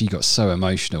she got so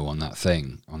emotional on that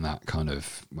thing, on that kind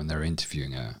of, when they're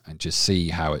interviewing her, and just see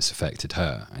how it's affected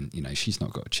her. And, she's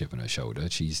not got a chip on her shoulder.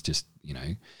 She's just,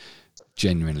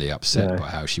 genuinely upset No. by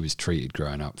how she was treated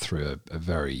growing up through a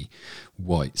very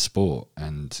white sport,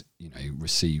 and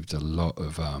received a lot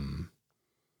of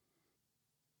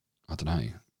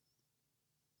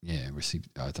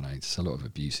just a lot of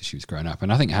abuse as she was growing up.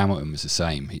 And I think Hamilton was the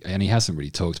same, and he hasn't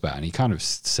really talked about it, and he kind of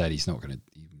said he's not going to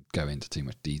even go into too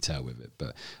much detail with it,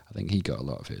 but I think he got a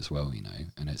lot of it as well, and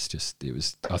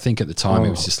I think at the time it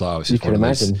was just like, it's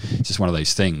just one of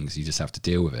those things, you just have to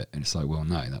deal with it, and it's like, well,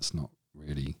 no, that's not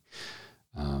really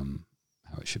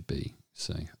how it should be.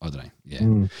 So I don't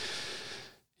know.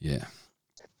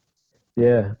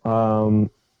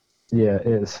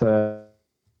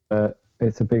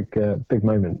 It's a big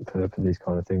moment for these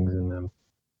kind of things, and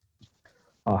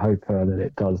I hope that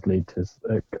it does lead to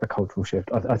a cultural shift.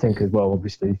 I think as well,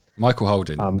 obviously, Michael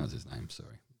Holding, that's his name.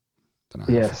 Sorry, don't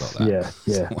know how I forgot that.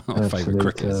 Yeah. One of my favourite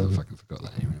cricketers. I fucking forgot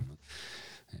that name.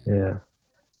 Yeah.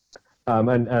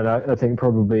 And I think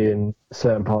probably in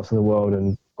certain parts of the world,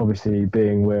 and obviously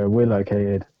being where we're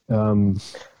located,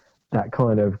 that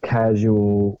kind of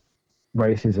casual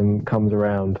racism comes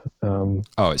around.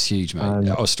 It's huge, mate.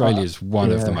 Australia is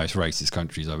one of the most racist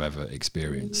countries I've ever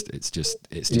experienced. It's just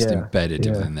embedded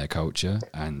within their culture,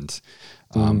 and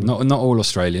not all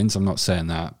Australians. I'm not saying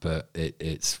that, but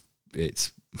it's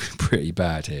pretty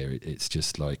bad here. It's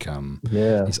just like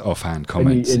these offhand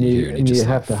comments, and you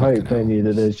have to hope, don't you,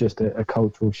 that there's just a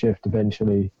cultural shift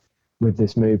eventually with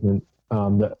this movement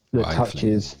that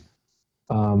touches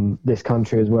this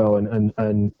country as well,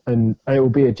 and it will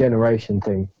be a generation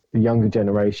thing. The younger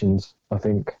generations, I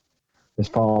think, there's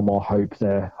far more hope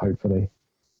there. Hopefully.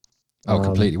 Oh,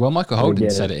 completely. Well, Michael Holding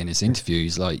said it in his interview.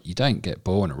 He's like, you don't get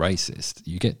born a racist;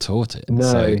 you get taught it. No,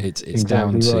 so it's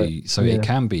exactly down to right. it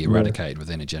can be eradicated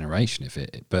within a generation if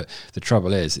it. But the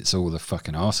trouble is, it's all the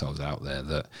fucking arseholes out there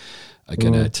that are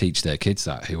going to teach their kids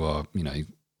that, who are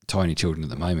tiny children at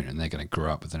the moment, and they're going to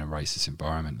grow up within a racist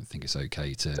environment and think it's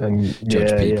okay to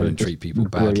judge people and treat people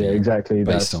badly. Exactly.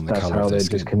 Based on the colour of their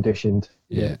skin. Just conditioned.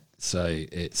 Yeah. So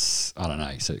it's, I don't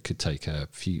know. So it could take a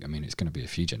few. I mean, it's going to be a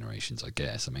few generations, I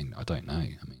guess. I mean, I don't know.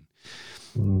 I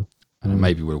mean, and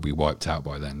maybe we'll be wiped out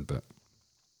by then. But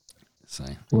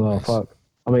fuck.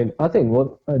 I mean, I think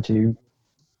actually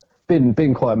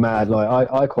been quite mad. Like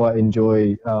I quite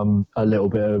enjoy a little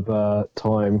bit of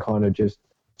time, kind of just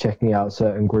checking out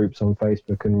certain groups on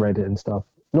Facebook and Reddit and stuff.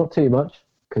 Not too much,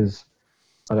 because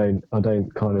I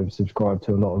don't kind of subscribe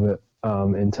to a lot of it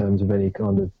in terms of any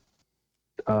kind of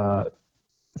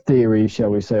theory, shall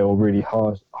we say, or really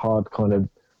hard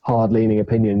leaning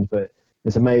opinions. But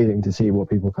it's amazing to see what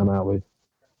people come out with.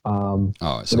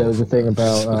 There was a thing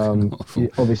about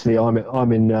obviously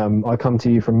I come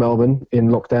to you from Melbourne in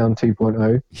lockdown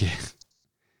 2.0. Yeah.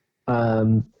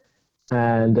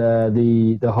 And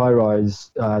the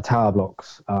high-rise tower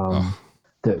blocks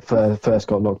that first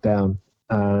got locked down.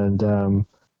 And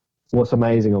what's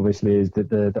amazing, obviously, is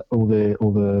that all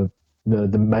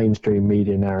the mainstream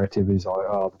media narrative is like,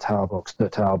 the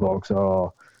tower blocks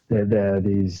are they're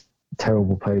these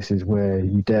terrible places where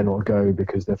you dare not go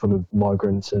because they're full of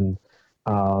migrants, and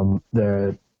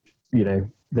they're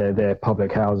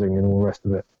public housing and all the rest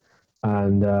of it.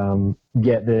 And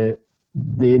yet the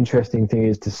interesting thing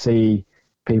is to see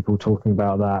people talking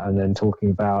about that, and then talking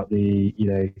about the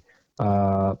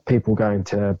people going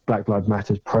to Black Lives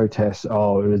Matter protests.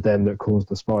 Oh, it was them that caused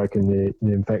the spike in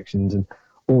the infections, and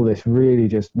all this really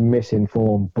just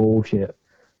misinformed bullshit.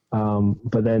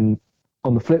 But then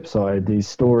on the flip side, these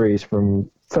stories from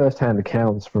first-hand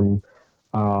accounts from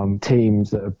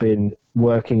teams that have been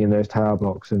working in those tower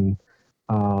blocks, and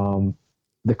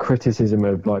the criticism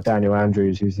of like Daniel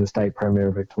Andrews, who's the state premier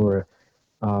of Victoria,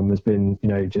 has been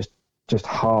just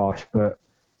harsh. But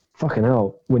fucking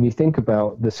hell, when you think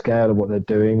about the scale of what they're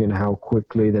doing and how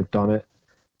quickly they've done it,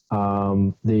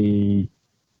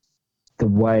 the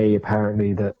way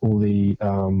apparently that all the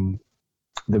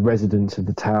residents of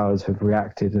the towers have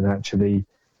reacted, and actually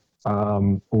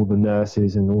all the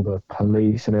nurses and all the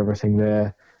police and everything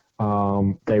there,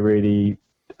 they really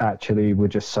actually were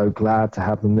just so glad to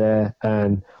have them there.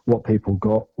 And what people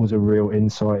got was a real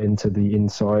insight into the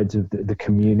insides of the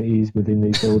communities within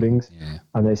these buildings.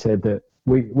 And they said that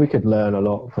we could learn a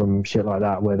lot from shit like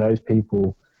that, where those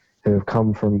people who have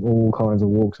come from all kinds of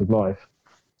walks of life,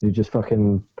 who just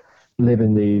fucking live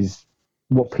in these,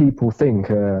 what people think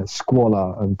are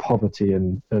squalor and poverty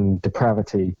and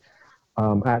depravity,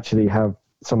 actually have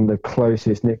some of the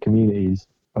closest knit communities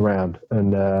around.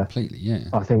 And completely,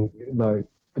 I think like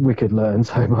we could learn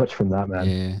so much from that,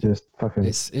 man. Just fucking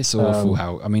it's awful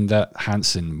how, I mean, that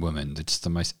Hanson woman, just the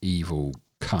most evil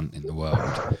cunt in the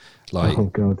world. Like, Oh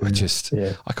God,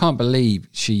 I can't believe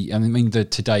she. I mean, the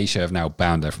Today Show have now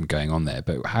banned her from going on there,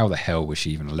 but how the hell was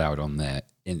she even allowed on there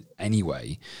in any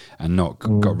way and not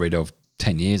got rid of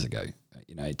 10 years ago?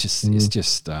 You know, it's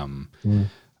just.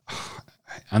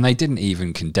 And they didn't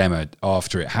even condemn her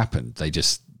after it happened. They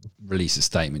just released a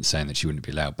statement saying that she wouldn't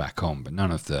be allowed back on, but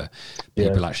none of the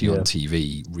people actually on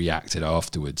TV reacted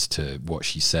afterwards to what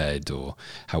she said or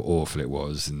how awful it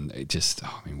was. And it just,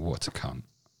 I mean, what a cunt.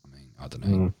 I mean, I don't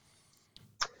know.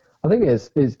 I think it's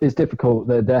difficult.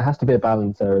 There has to be a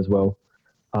balance there as well.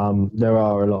 There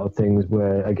are a lot of things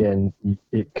where, again,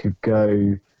 it could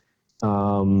go,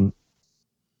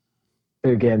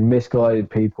 again,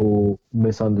 misguided people,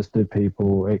 misunderstood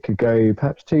people. It could go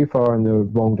perhaps too far in the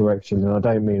wrong direction. And I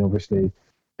don't mean, obviously,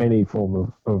 any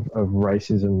form of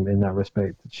racism in that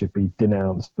respect that should be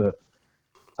denounced. But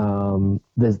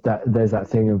there's that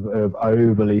thing of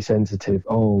overly sensitive.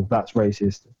 Oh, that's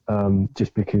racist.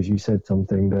 Just because you said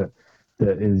something that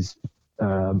is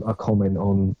a comment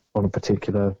on a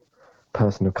particular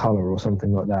person of color or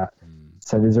something like that.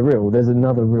 So there's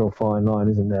another real fine line,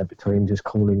 isn't there, between just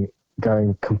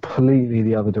going completely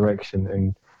the other direction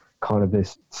and kind of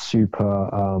this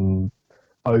super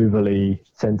overly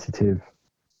sensitive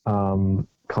kind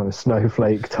of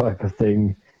snowflake type of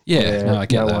thing. Yeah, no, I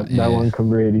get that. No one can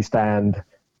really stand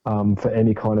for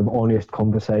any kind of honest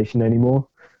conversation anymore.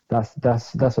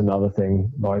 That's another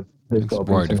thing. Like, there's got to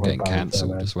be worried of getting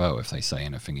cancelled as well if they say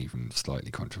anything even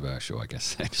slightly controversial. I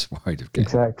guess they're just worried of getting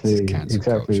exactly.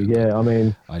 Culture, yeah, I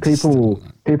mean,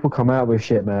 people come out with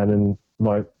shit, man, and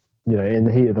like, you know, in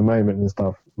the heat of the moment and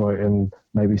stuff, like, and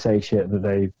maybe say shit that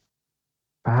they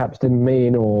perhaps didn't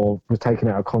mean or was taken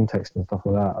out of context and stuff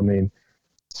like that. I mean,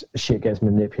 shit gets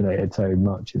manipulated so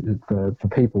much for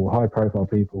people, high profile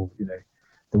people. You know,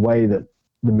 the way that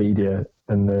the media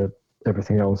and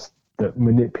everything else that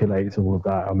manipulates all of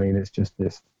that. I mean, it's just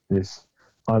this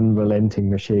unrelenting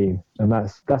machine, and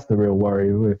that's the real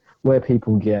worry. Where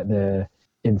people get their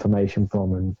information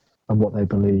from and what they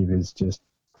believe is just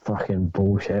fucking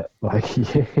bullshit. Like,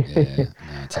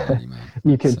 totally,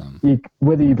 man.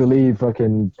 Whether you believe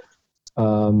fucking, you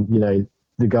know,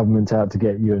 the government's out to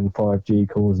get you and 5G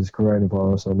causes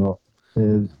coronavirus or not.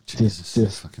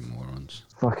 Just fucking morons.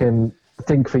 Fucking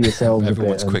think for yourselves.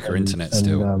 Everyone's quicker internet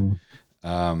still.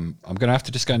 I'm going to have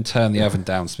to just go and turn the oven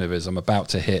down, Smithers. I'm about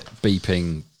to hit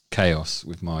beeping chaos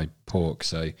with my pork,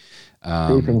 so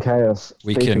beeping chaos.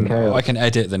 I can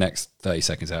edit the next 30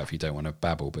 seconds out if you don't want to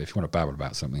babble, but if you want to babble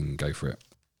about something, go for it.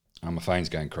 And my phone's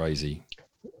going crazy.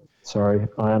 Sorry,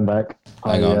 I am back.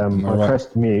 I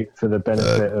pressed mute for the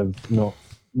benefit of not.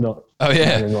 Oh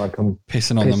yeah, like I'm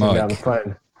pissing on the mic. Down the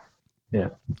phone. Yeah,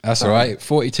 that's all right.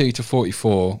 42 to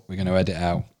 44. We're going to edit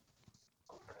out.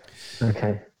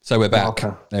 Okay. So we're back.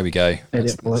 Marker. There we go.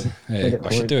 Edit I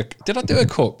should do Did I do a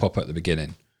cork pop at the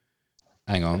beginning?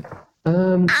 Hang on.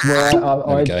 Well,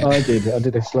 I did. I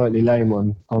did a slightly lame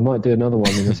one. I might do another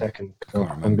one in a second.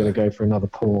 I'm going to go for another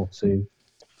pour soon.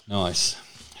 Nice.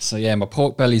 So yeah, my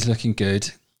pork belly's looking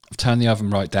good. I've turned the oven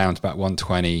right down to about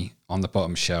 120 on the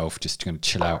bottom shelf. Just going to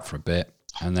chill out for a bit,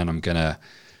 and then I'm gonna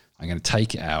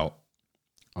take it out.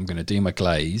 I'm going to do my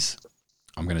glaze.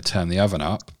 I'm going to turn the oven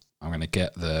up. I'm going to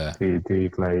get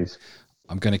the glaze.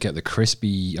 I'm going to get the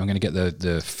crispy. I'm going to get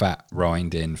the fat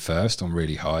rind in first on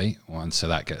really high one, so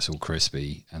that gets all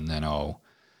crispy, and then I'll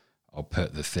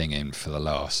put the thing in for the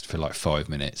last for like 5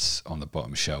 minutes on the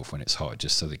bottom shelf when it's hot,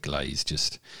 just so the glaze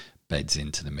just beds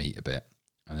into the meat a bit,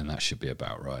 and then that should be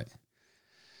about right.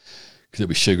 Because it'll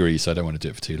be sugary, so I don't want to do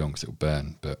it for too long because it'll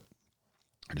burn. But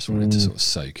I just want it to sort of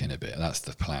soak in a bit. That's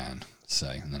the plan. So,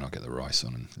 and then I'll get the rice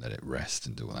on and let it rest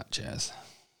and do all that jazz.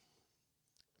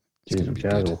 It's going to be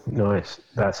good. Nice.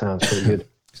 That sounds pretty good.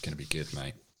 It's going to be good,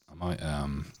 mate. I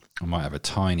might have a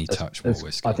tiny touch more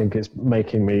whiskey. I think it's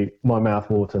making my mouth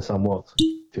water somewhat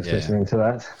just listening to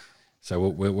that. So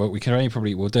we can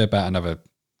only we'll do about another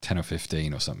 10 or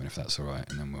 15 or something if that's all right,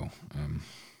 and then we'll.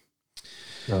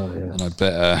 And I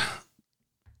better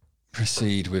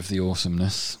proceed with the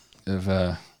awesomeness of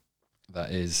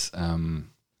that is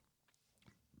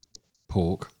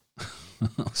pork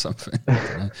or something.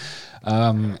 I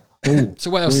don't know. So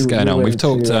what else is going on? We've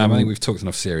talked. I think we've talked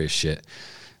enough serious shit.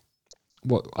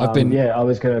 What I've been. Yeah, I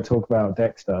was going to talk about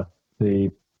Dexter.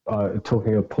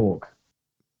 Talking of pork.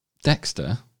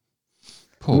 Dexter.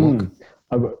 Pork.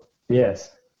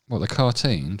 Yes. What, the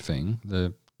cartoon thing?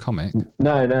 The comic?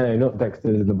 No, not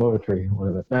Dexter's Laboratory.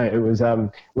 Whatever. No, it was.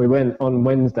 We went on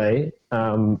Wednesday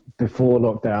before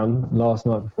lockdown. Last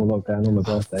night before lockdown on my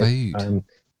birthday. Food.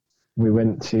 We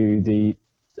went to the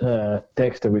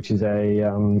Dexter, which is they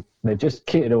just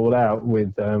kitted it all out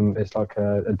with it's like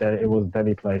it was a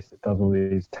deli place that does all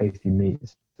these tasty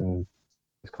meats and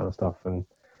this kind of stuff and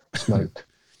smoked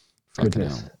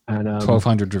goodness. And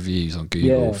 1,200 reviews on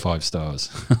Google, yeah. 5 stars.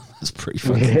 That's pretty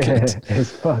fucking good.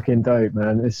 It's fucking dope,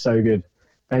 man. It's so good.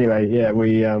 Anyway, yeah,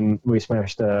 we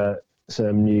smashed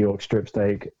some New York strip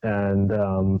steak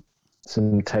and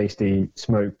some tasty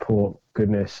smoked pork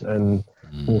goodness and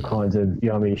all kinds of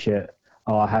yummy shit.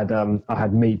 Oh, I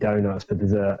had meat donuts for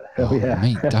dessert. Hell yeah.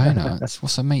 Meat donuts?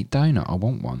 What's a meat donut? I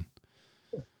want one.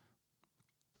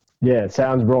 Yeah, it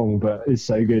sounds wrong, but it's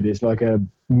so good. It's like a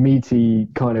meaty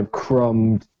kind of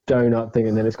crumbed donut thing,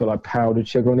 and then it's got like powdered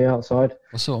sugar on the outside.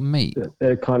 What sort of meat?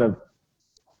 They're kind of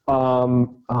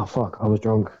oh fuck, I was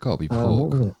drunk. Gotta be what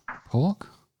pork. was it? Pork?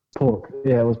 Pork.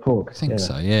 Yeah, it was pork. I think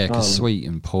so, yeah, because sweet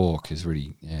and pork is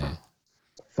really, yeah.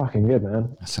 Fucking good,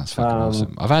 man. That sounds fucking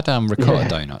awesome. I've had ricotta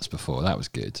donuts before. That was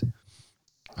good.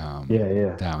 Down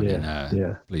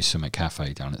in Blue Summit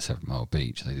Cafe down at 7 Mile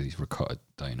Beach. They do these ricotta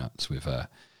donuts with, I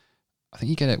think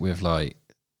you get it with like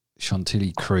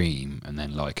chantilly cream and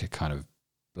then like a kind of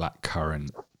black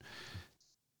currant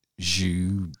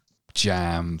jus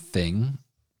jam thing.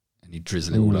 And you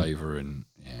drizzle it all over and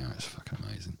yeah, it's fucking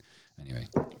amazing. Anyway,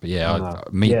 but yeah,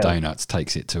 meat donuts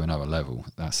takes it to another level.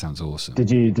 That sounds awesome.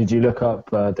 Did you look up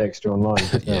Dexter online?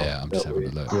 Yeah, I'm just having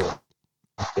a look.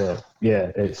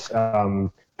 Yeah, it's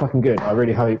fucking good. I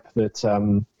really hope that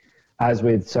as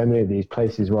with so many of these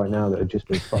places right now that have just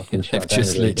been fucking shut down. They've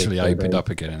just literally opened up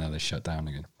again and now they're shut down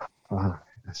again.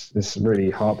 It's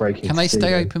really heartbreaking. Can they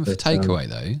stay open for takeaway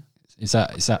though? Is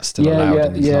that still allowed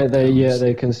in these lockdowns?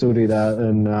 They can still do that.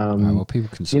 And well, people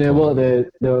can support. You know what?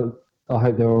 They're I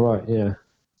hope they're all right. Yeah.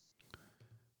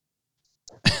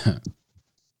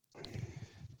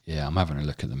 Yeah, I'm having a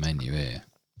look at the menu here.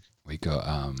 We got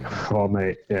oh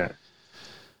mate, yeah.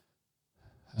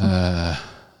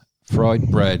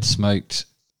 Fried bread, smoked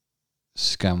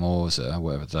scamorza,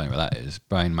 whatever the name of that is,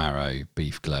 bone marrow,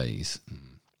 beef glaze,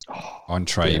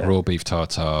 entree, raw beef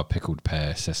tartare, pickled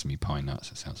pear, sesame pine nuts.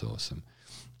 That sounds awesome.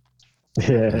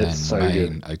 Yeah, and it's so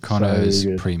then good. O'Connor's So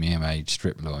good. premium aged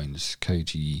strip loins,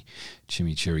 koji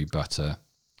chimichurri butter,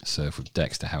 served with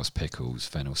Dexter house pickles,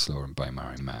 fennel slaw and bone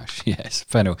marrow mash. Yes,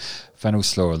 fennel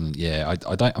slaw. And yeah,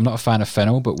 I'm not a fan of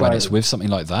fennel, but when it's with something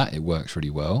like that, it works really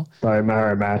well. Bone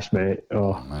marrow mash, mate.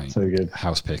 Oh, mate, so good.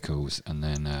 House pickles and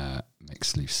then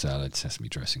mixed leaf salad, sesame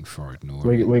dressing, fried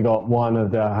nori. We got one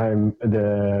of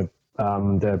the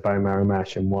bone marrow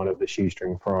mash and one of the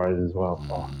shoestring fries as well.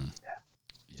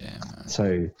 Yeah, man.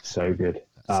 So good.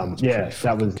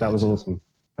 That that was awesome.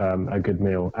 A good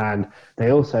meal, and they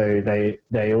also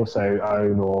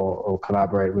own or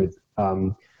collaborate with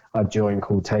a joint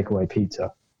called Takeaway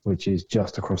Pizza, which is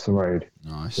just across the road.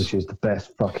 Nice. Which is the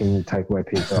best fucking takeaway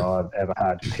pizza I've ever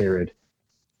had. Period.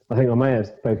 I think I may have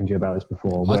spoken to you about this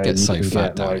before. I'd get so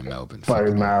fat down in Melbourne.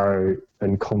 Bone marrow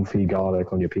and confit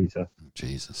garlic on your pizza. Oh,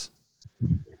 Jesus.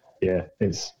 Yeah,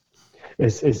 it's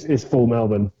full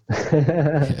Melbourne.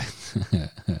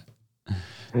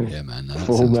 Yeah, man. No,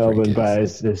 full Melbourne, but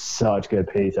it's such good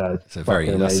pizza. It's a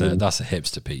that's a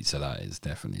hipster pizza. That is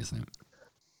definitely, isn't it?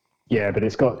 Yeah, but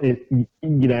it's got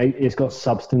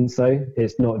substance though.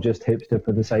 It's not just hipster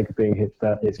for the sake of being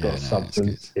hipster. It's got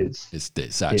substance.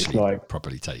 It's actually like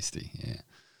properly tasty. Yeah.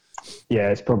 Yeah,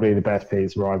 it's probably the best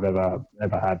pizza I've ever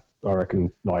had. I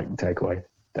reckon, like takeaway,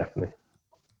 definitely.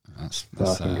 That's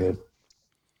good.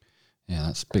 Yeah,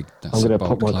 that's big. That's I'm going to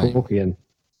pop my corky in.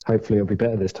 Hopefully, it'll be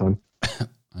better this time.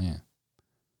 Oh, yeah.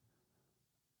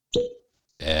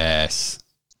 Yes,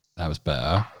 that was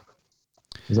better.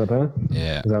 Is that better?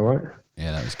 Yeah. Is that right?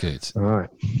 Yeah, that was good. All right.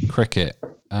 Cricket.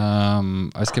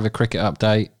 Let's give a cricket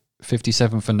update.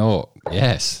 57 for naught.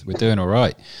 Yes, we're doing all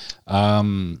right.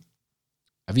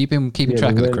 Have you been keeping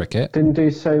track of the cricket? Didn't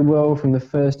do so well from the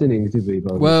first innings, did we?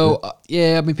 Well,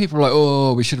 yeah, I mean, people are like,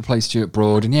 oh, we should have played Stuart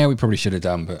Broad. And yeah, we probably should have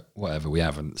done, but whatever, we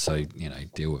haven't. So,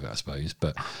 deal with it, I suppose.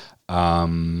 But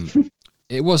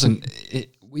it wasn't...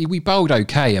 We bowled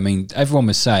okay. I mean, everyone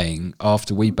was saying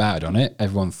after we batted on it,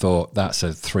 everyone thought that's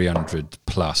a 300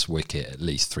 plus wicket, at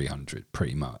least 300,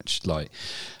 pretty much. So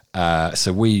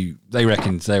they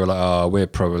reckoned, they were like, oh, we're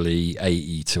probably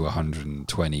 80 to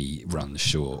 120 runs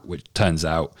short, which turns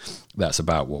out that's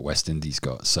about what West Indies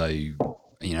got. So,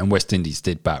 and West Indies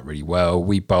did bat really well.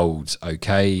 We bowled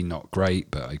okay, not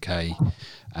great, but okay.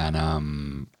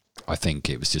 And I think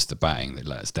it was just the batting that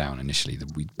let us down initially.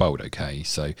 We bowled okay.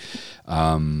 So,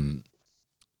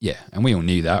 yeah, and we all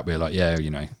knew that. We were like, yeah,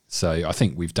 So I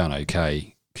think we've done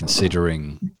okay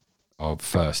considering our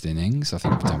first innings. I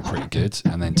think we've done pretty good.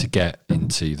 And then to get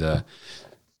into the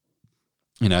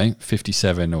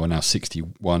 57 or now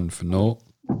 61 for naught.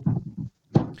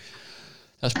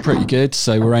 That's pretty good.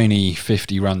 So we're only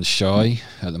 50 runs shy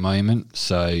at the moment.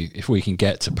 So if we can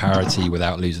get to parity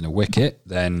without losing a wicket,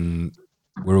 then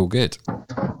we're all good.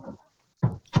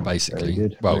 Basically,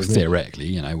 good, well, very good.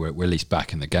 Theoretically, we're at least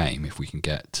back in the game if we can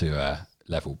get to a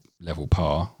level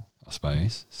par, I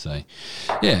suppose. So,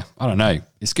 yeah, I don't know.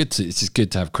 It's just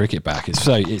good to have cricket back. It's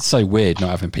so weird not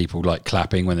having people like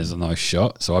clapping when there's a nice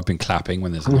shot. So I've been clapping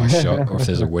when there's a nice shot or if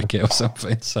there's a wicket or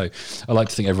something. So I like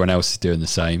to think everyone else is doing the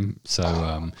same.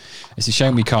 So it's a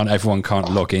shame everyone can't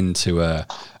log into a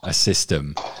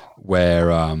system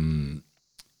where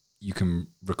you can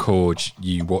record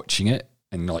you watching it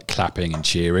and like clapping and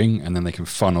cheering, and then they can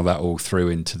funnel that all through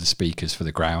into the speakers for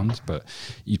the ground. But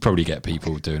you'd probably get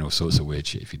people doing all sorts of weird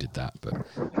shit if you did that. But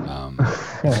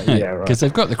Yeah, right. because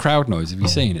they've got the crowd noise. Have you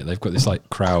seen it? They've got this like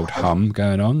crowd hum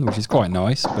going on, which is quite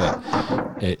nice. But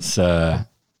it's I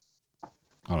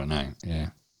don't know. Yeah,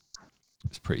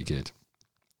 it's pretty good.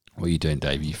 What are you doing,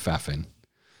 Dave? Are you faffing?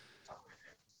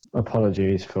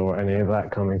 Apologies for any of that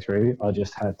coming through. I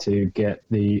just had to get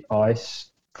the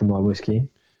ice for my whiskey.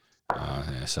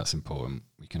 Yes, that's important.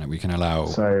 We can allow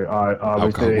So I was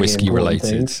alcohol, doing whiskey important related.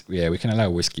 things. Yeah, we can allow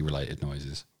whiskey related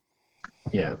noises.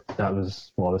 Yeah, that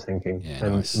was what I was thinking. Yeah,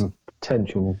 and nice. some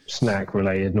potential snack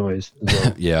related noise as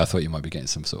well. Yeah, I thought you might be getting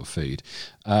some sort of food.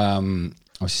 I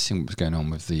was just seeing what was going on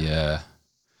with the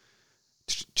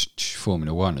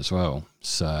Formula One as well.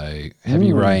 So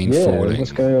heavy rain falling.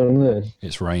 What's going on there?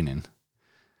 It's raining.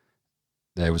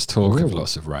 There was talk of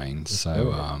lots of rain.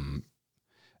 So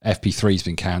FP3's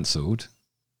been cancelled.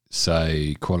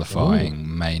 So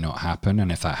qualifying may not happen.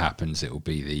 And if that happens, it will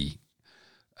be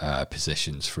the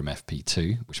positions from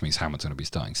FP2, which means Hamilton will be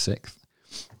starting 6th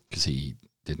because he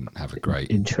didn't have a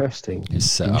great... Interesting. His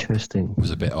setup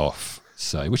was a bit off.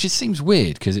 So, which it seems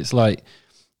weird because it's like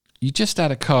you just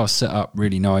had a car set up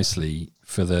really nicely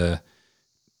for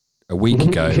a week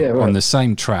ago on the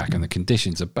same track and the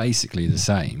conditions are basically the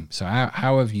same. So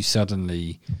how have you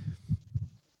suddenly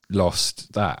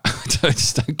lost that? I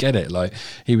just don't get it. Like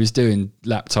he was doing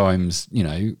lap times,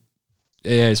 yeah,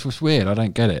 it's what's weird. I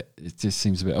don't get it. It just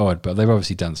seems a bit odd, but they've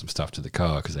obviously done some stuff to the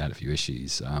car because they had a few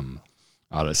issues.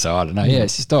 I don't know. Yeah,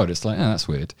 it's just odd. It's like, that's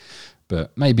weird.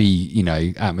 But maybe,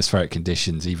 atmospheric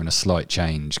conditions, even a slight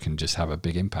change can just have a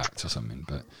big impact or something.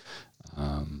 But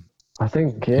I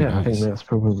think that's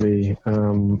probably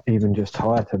even just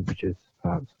higher temperatures,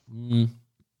 perhaps.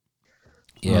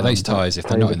 Yeah, those tyres, if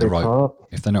they're not in the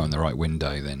right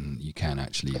window, then you can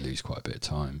actually lose quite a bit of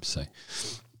time. So,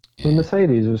 yeah. The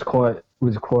Mercedes was quite.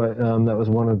 That was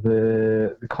one of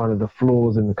the kind of the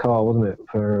flaws in the car, wasn't it?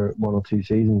 For 1 or 2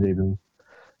 seasons, even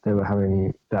they were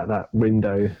having that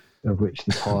window of which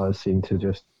the tyres seemed to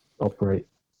just operate.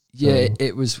 Yeah,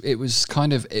 it was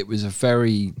a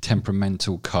very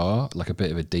temperamental car, like a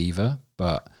bit of a diva,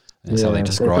 but that's how they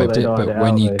described it. But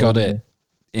when you got it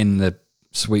in the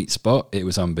sweet spot, it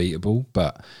was unbeatable.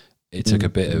 But it took a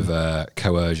bit of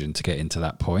coercion to get into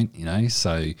that point,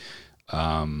 So,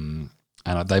 and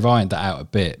they've ironed that out a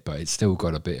bit, but it's still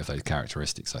got a bit of those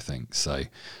characteristics, I think. So,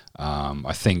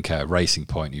 I think Racing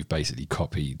Point, who've basically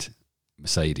copied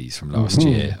Mercedes from last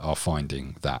year, are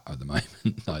finding that at the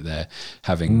moment. Like they're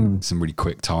having some really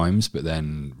quick times, but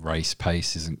then race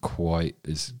pace isn't quite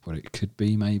as what it could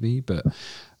be, maybe. But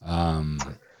and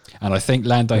I think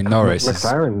Lando Norris has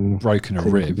broken a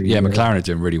rib. McLaren are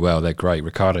doing really well. They're great.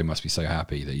 Ricciardo must be so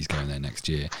happy that he's going there next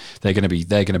year. They're going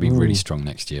to be really strong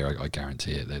next year. I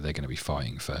guarantee it. They're going to be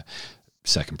fighting for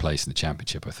second place in the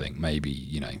championship. I think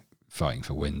maybe fighting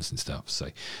for wins and stuff. So,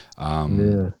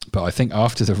 but I think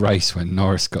after the race, when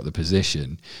Norris got the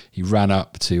position, he ran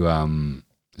up to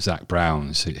Zach Brown,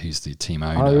 who's the team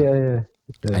owner. Oh yeah.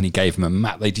 And he gave him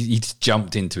he just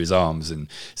jumped into his arms, and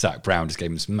Zach Brown just gave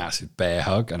him this massive bear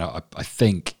hug. And I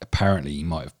think apparently he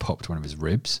might have popped one of his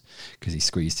ribs because he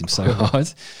squeezed him so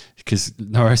hard. Because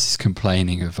Norris is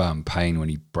complaining of pain when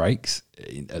he brakes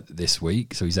this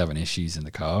week, so he's having issues in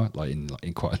the car, like in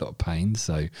quite a lot of pain.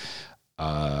 So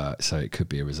it could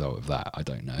be a result of that. I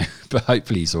don't know, but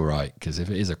hopefully he's all right. Because if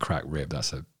it is a cracked rib,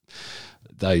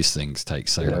 those things take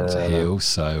so long to heal.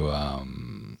 So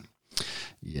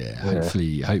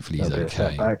hopefully he's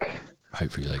okay.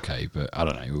 Hopefully he's okay, but I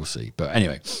don't know. We'll see. But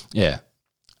anyway,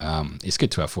 it's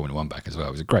good to have Formula One back as well.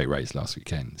 It was a great race last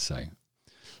weekend. So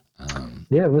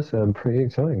it was pretty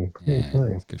exciting.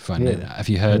 It's good fun. Yeah. Have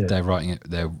you heard they're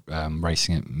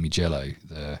racing at Mugello,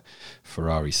 the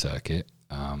Ferrari circuit,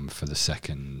 for the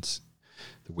second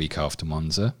the week after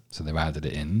Monza, so they've added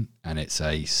it in, and it's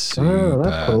a super. Oh,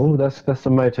 that's cool. That's the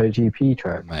MotoGP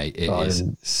track, mate. It is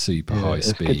super yeah, high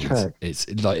it's a good speed. track.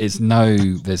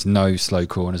 There's no slow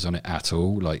corners on it at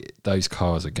all. Like those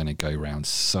cars are going to go round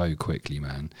so quickly,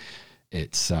 man.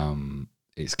 It's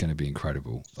going to be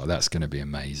incredible. Like, that's going to be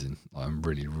amazing. I'm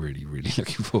really, really, really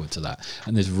looking forward to that.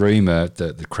 And there's rumour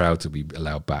that the crowds will be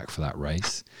allowed back for that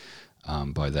race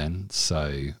by then.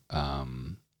 So,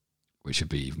 which would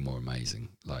be even more amazing.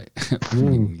 Like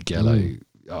Mugello.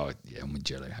 Oh yeah,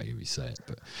 Mugello, how you say it.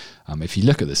 But if you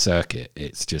look at the circuit,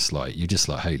 it's just like you're just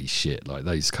like, holy shit! Like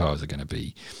those cars are going to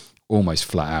be almost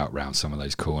flat out around some of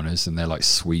those corners, and they're like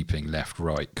sweeping left,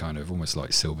 right, kind of almost like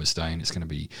Silverstone. It's going to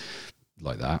be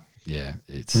like that. Yeah,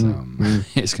 it's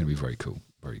it's going to be very cool.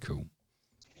 Very cool.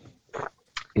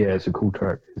 Yeah, it's a cool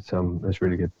track. It's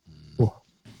really good. Oh.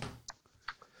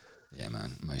 Yeah,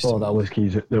 man. The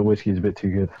whiskey's a bit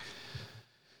too good.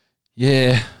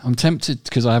 Yeah, I'm tempted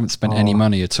because I haven't spent any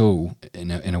money at all in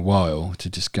a while to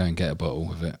just go and get a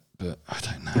bottle of it, but I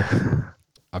don't know.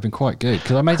 I've been quite good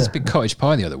because I made this big cottage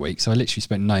pie the other week, so I literally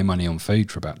spent no money on food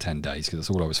for about 10 days because that's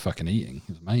all I was fucking eating. It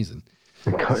was amazing.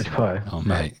 Cottage pie. Oh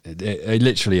mate, it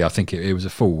literally, I think it was a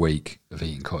full week of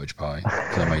eating cottage pie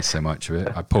because I made so much of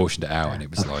it. I portioned it out, and it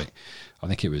was like, I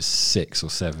think it was 6 or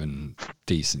 7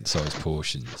 decent sized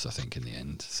portions, I think, in the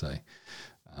end. So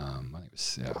I think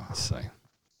it was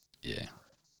yeah,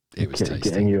 it was tasty.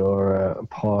 Getting your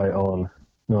pie on.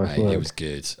 Nice mate, work. it was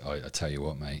good. I tell you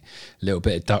what, mate, a little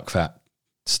bit of duck fat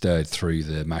stirred through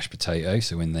the mashed potato,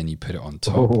 so when then you put it on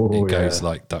top, it goes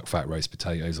like duck fat roast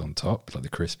potatoes on top, like the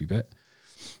crispy bit.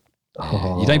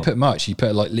 Yeah. You don't put much. You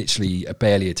put like literally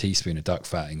barely a teaspoon of duck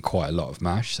fat in quite a lot of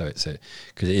mash, so it's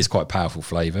because it is quite powerful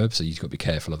flavour. So you've got to be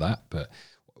careful of that. But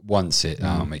once it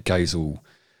goes all,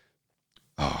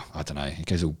 I don't know, it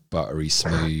goes all buttery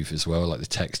smooth as well, like the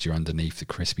texture underneath the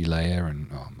crispy layer,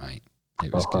 and mate,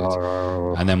 it was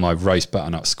good. And then my roast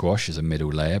butternut squash is a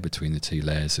middle layer between the 2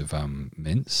 layers of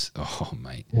mince. Oh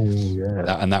mate,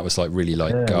 that was like really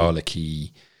like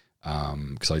garlicky.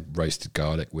 Because I roasted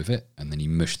garlic with it, and then you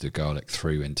mush the garlic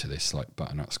through into this like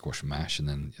butternut squash mash, and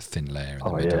then a thin layer in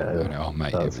the middle. Yeah.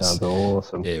 Mate, that sounds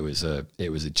awesome. It was a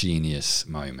genius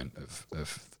moment of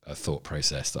a thought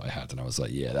process that I had, and I was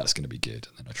like, yeah, that's going to be good.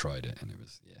 And then I tried it, and it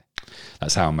was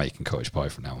that's how I'm making cottage pie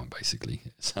from now on, basically.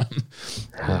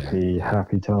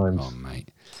 Happy times. Oh mate,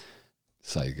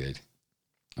 so good.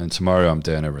 And tomorrow I'm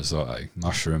doing a risotto,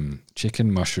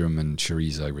 chicken mushroom and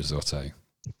chorizo risotto.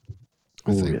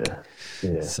 I think.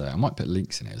 Yeah. So I might put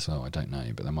links in it as well. I don't know,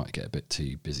 but they might get a bit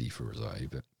too busy for risotto,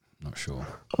 but not sure.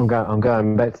 I'm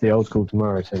going back to the old school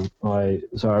tomorrow, Tim. I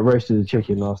roasted the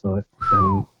chicken last night,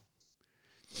 and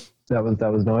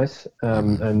that was nice.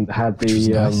 And had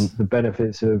the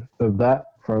benefits of that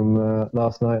from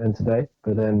last night and today.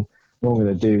 But then what I'm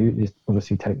going to do is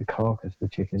obviously take the carcass of the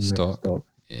chicken stock.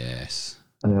 Yes.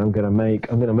 And I'm gonna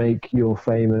make your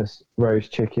famous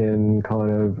roast chicken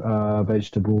kind of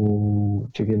vegetable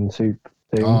chicken soup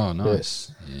thing. Oh,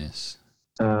 nice. Yes.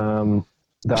 That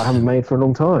I haven't made for a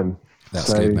long time.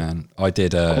 That's good, man. I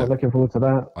did. Quite looking forward to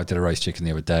that. I did a roast chicken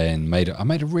the other day and I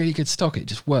made a really good stock. It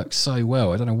just worked so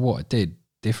well. I don't know what I did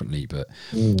differently, but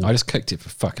I just cooked it for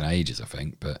fucking ages, I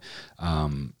think. But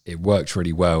it worked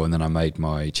really well, and then I made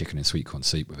my chicken and sweet corn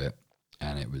soup with it,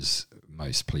 and it was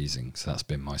most pleasing. So that's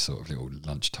been my sort of little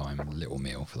lunchtime little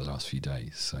meal for the last few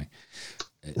days. So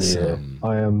it's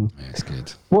it's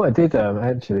good. What I did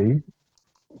actually,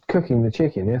 cooking the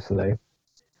chicken yesterday,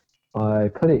 I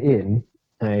put it in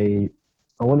I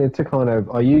wanted to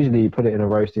I usually put it in a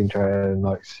roasting tray and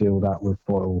like seal that with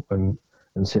foil and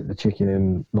sit the chicken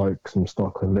in like some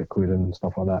stock and liquid and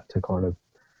stuff like that to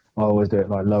I always do it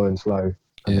like low and slow,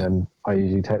 and then I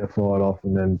usually take the foil off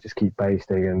and then just keep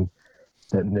basting and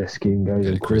then the skin goes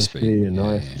all crispy and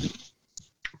nice. Yeah.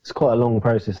 It's quite a long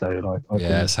process though.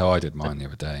 That's how I did mine the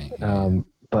other day.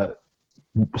 But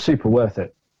super worth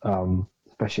it,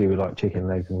 especially with like chicken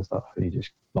legs and stuff. You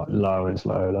just like low and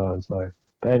slow.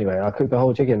 But anyway, I cooked the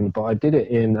whole chicken, but I did it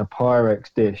in a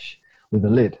Pyrex dish with a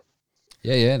lid.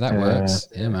 Yeah, that works.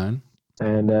 Yeah, man.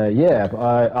 And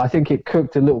but I think it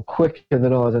cooked a little quicker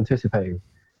than I was anticipating.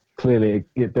 Clearly,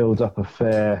 it builds up a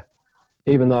fair.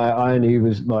 Even though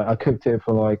I cooked it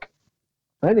for I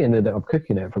only ended up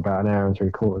cooking it for about an hour and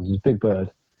 3/4. It was a big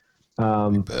bird.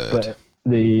 But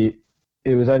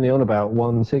it was only on about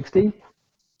 160,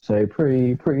 so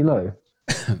pretty low.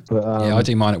 But I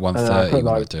do mine at 130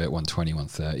 when I do it, 120,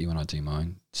 130 when I do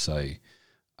mine. So,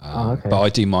 okay. But I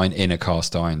do mine in a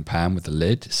cast iron pan with the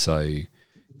lid. So,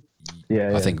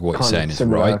 I think what you're saying is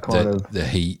right. The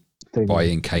heat by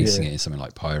encasing it in something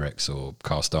like Pyrex or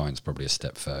cast iron is probably a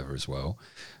step further as well.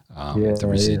 The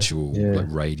residual like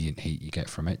radiant heat you get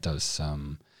from it does.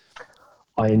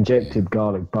 I injected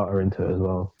garlic butter into it as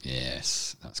well.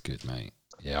 Yes, that's good, mate.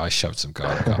 Yeah, I shoved some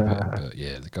garlic up it, but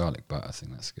yeah, the garlic butter, I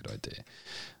think that's a good idea.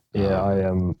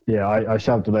 I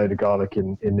shoved a load of garlic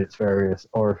in its various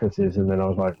orifices, and then I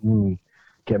was like,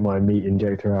 get my meat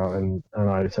injector out, and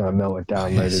I melted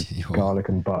down a load of garlic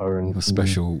and butter and your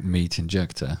special meat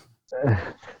injector,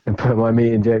 and put my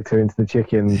meat injector into the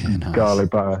chicken,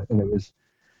 garlic butter, and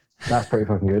that's pretty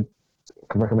fucking good.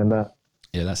 Can recommend that.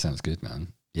 Yeah, that sounds good,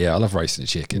 man. Yeah, I love roasting the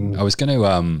chicken. I was going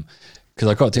to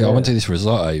because I want to do this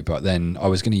risotto, but then I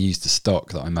was going to use the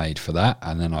stock that I made for that,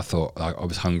 and then I thought I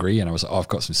was hungry, and I was like, I've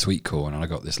got some sweet corn, and I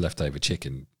got this leftover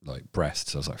chicken like breast,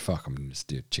 so I was like, fuck, I'm going to just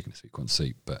do chicken and sweet corn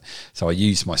soup. But so I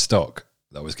used my stock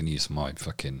that I was going to use for my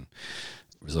fucking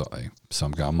risotto, so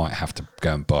I might have to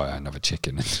go and buy another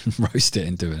chicken and roast it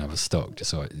and do another stock just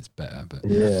so it's better. But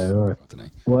yeah, right. I don't know.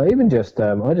 Well, even just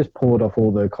I just poured off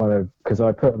all the kind of, because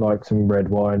I put like some red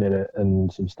wine in it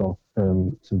and some stock,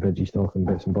 some veggie stock and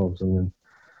bits and bobs, and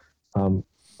then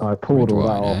I poured all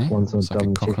that off once I'd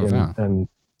done the chicken, and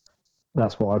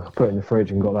that's what I put in the fridge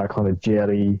and got that kind of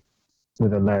jelly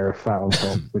with a layer of fat on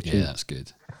top, which is that's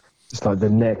good. It's like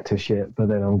the nectar shit, but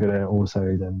then I'm gonna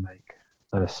also then make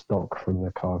a stock from the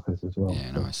carcass as well.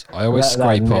 Yeah, nice. I always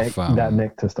scrape off that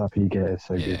nectar stuff you get is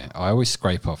so good. Yeah, I always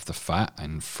scrape off the fat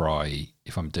and fry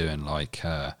if I'm doing like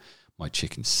my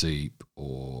chicken soup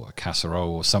or a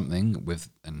casserole or something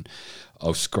and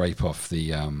I'll scrape off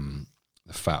the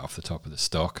fat off the top of the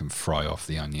stock and fry off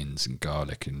the onions and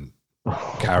garlic and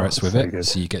carrots with it. Good.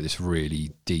 So you get this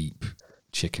really deep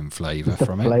chicken flavour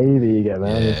from it. The flavour you get,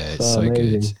 man. Yeah, it's so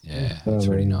good. Yeah, it's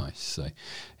really nice. So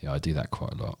yeah, I do that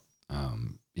quite a lot.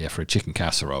 For a chicken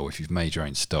casserole, if you've made your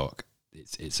own stock,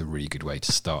 it's a really good way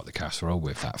to start the casserole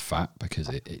with that fat, because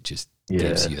it just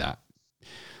gives you that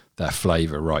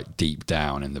flavour right deep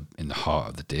down in the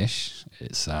heart of the dish.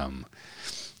 It's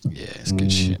it's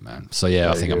good shit, man. So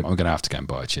I think I'm gonna have to go and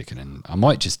buy a chicken, and I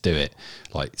might just do it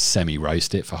like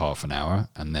semi-roast it for half an hour,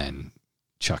 and then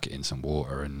chuck it in some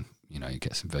water, and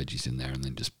get some veggies in there, and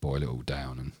then just boil it all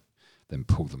down, and then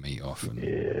pull the meat off, and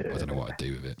I don't know what I'd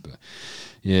do with it, but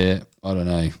I don't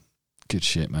know. Good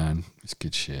shit, man. It's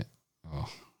good shit. Oh,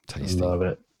 tasty. Love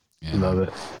it. Yeah. Love it.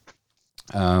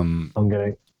 I'm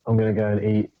gonna go and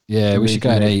eat. Yeah, we should go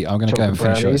and eat. I'm gonna go and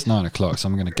finish it. It's 9 o'clock, so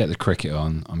I'm gonna get the cricket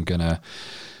on. I'm gonna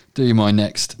do my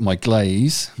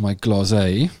glazé,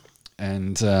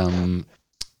 and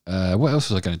what else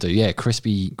was I going to do? Yeah,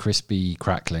 crispy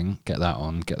crackling. Get that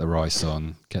on. Get the rice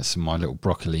on. Get my little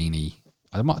broccolini.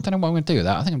 I don't know what I'm going to do with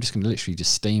that. I think I'm just going to literally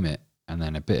just steam it, and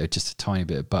then just a tiny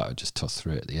bit of butter just toss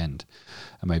through it at the end,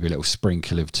 and maybe a little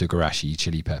sprinkle of togarashi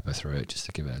chili pepper through it just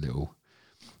to give it a little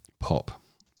pop.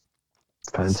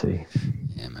 Fancy.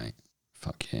 Yeah, mate.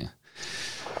 Fuck yeah.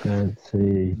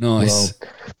 Fancy. Nice.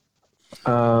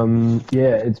 Well,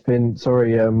 it's been,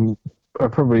 sorry, I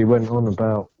probably went on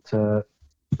about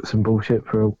some bullshit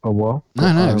for a while.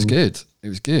 No, it was good. It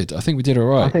was good. I think we did all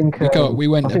right. I think we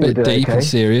went a bit deep and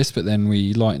serious, but then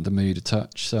we lightened the mood a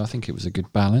touch. So I think it was a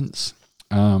good balance.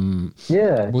 We'll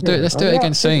do it. Let's do it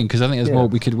again soon, because I think there's more.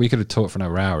 We could have talked for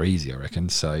another hour easy, I reckon.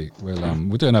 So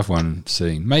we'll do another one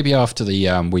soon. Maybe after the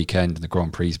weekend and the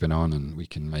Grand Prix's been on, and we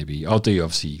can I'll do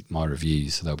obviously my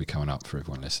reviews, so they'll be coming up for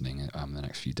everyone listening the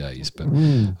next few days. But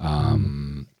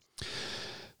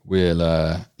we'll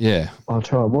I'll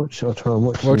try and watch. We'll try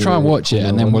and watch it,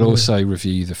 and then we'll also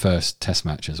review the first test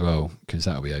match as well, because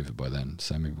that'll be over by then.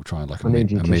 So maybe we'll try and I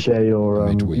need you to share your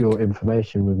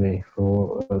information with me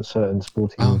for a certain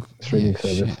sporting streaming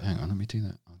service. Shit. Hang on, let me do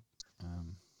that.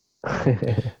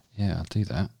 Yeah, I'll do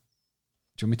that.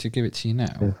 Do you want me to give it to you now?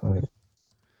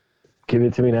 Give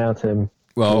it to me now, Tim.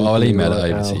 Well, I'll email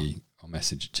it over to you. I'll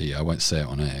message it to you. I won't say it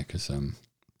on air because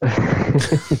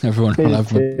everyone will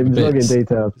have my login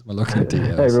details. My login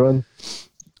details. Hey, everyone.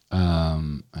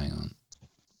 Hang on.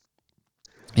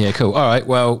 Yeah, cool. All right.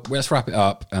 Well, let's wrap it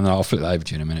up, and I'll flip that over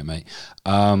to you in a minute, mate.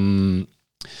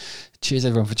 Cheers,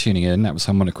 everyone, for tuning in. That was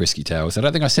Harmonic Whiskey Tales. I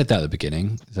don't think I said that at the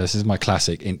beginning. This is my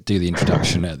classic, do the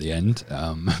introduction at the end.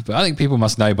 But I think people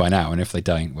must know by now, and if they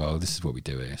don't, well, this is what we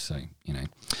do here. So,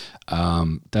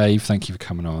 Dave, thank you for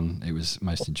coming on. It was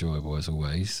most enjoyable, as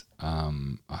always. I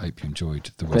hope you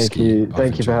enjoyed the whiskey.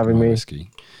 Thank you for having me.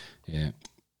 Whiskey. Yeah.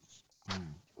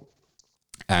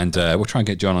 And we'll try and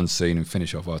get John on soon and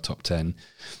finish off our top 10.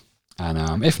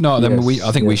 And if not, then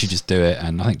we should just do it.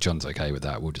 And I think John's okay with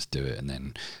that. We'll just do it. And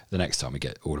then the next time we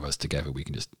get all of us together, we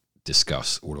can just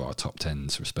discuss all of our top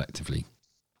 10s respectively.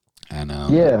 And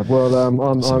Yeah, well,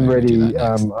 I'm so maybe we'll do ready.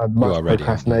 that next. Much are ready,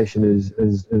 procrastination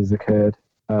has occurred,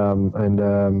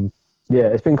 and yeah,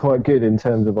 it's been quite good in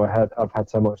terms of I've had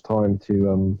so much time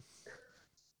to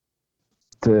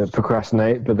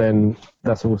procrastinate, but then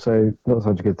that's also not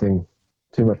such a good thing.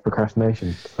 Too much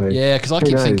procrastination. So Yeah, because I who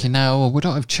keep knows? thinking now, oh, would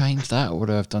I have changed that, or would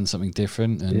I have done something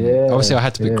different? And Yeah, obviously, I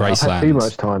had to put I've had too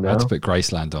much Graceland. time I had now. to put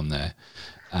Graceland on there,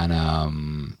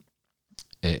 and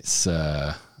it's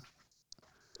yeah,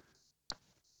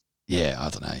 I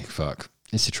don't know. Fuck,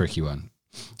 it's a tricky one.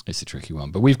 It's a tricky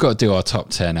one, but we've got to do our top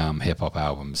 10 hip hop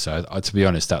albums. So to be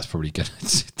honest, that's probably going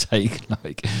to take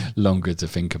like longer to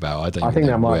think about. I think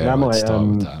know that might start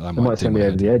with that. that might send me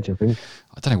over the edge. I think.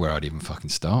 I don't know where I'd even fucking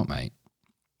start, mate.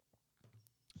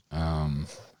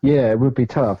 Yeah, it would be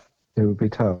tough. It would be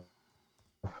tough.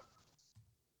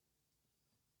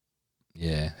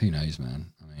 Yeah, who knows,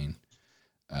 man? I mean,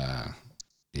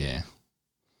 yeah.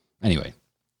 Anyway,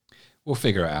 we'll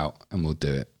figure it out and we'll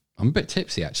do it. I'm a bit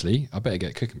tipsy, actually. I better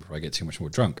get cooking before I get too much more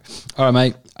drunk. All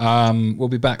right, mate. We'll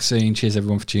be back soon. Cheers,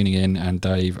 everyone, for tuning in. And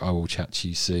Dave, I will chat to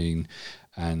you soon.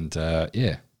 And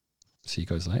yeah, see you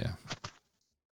guys later.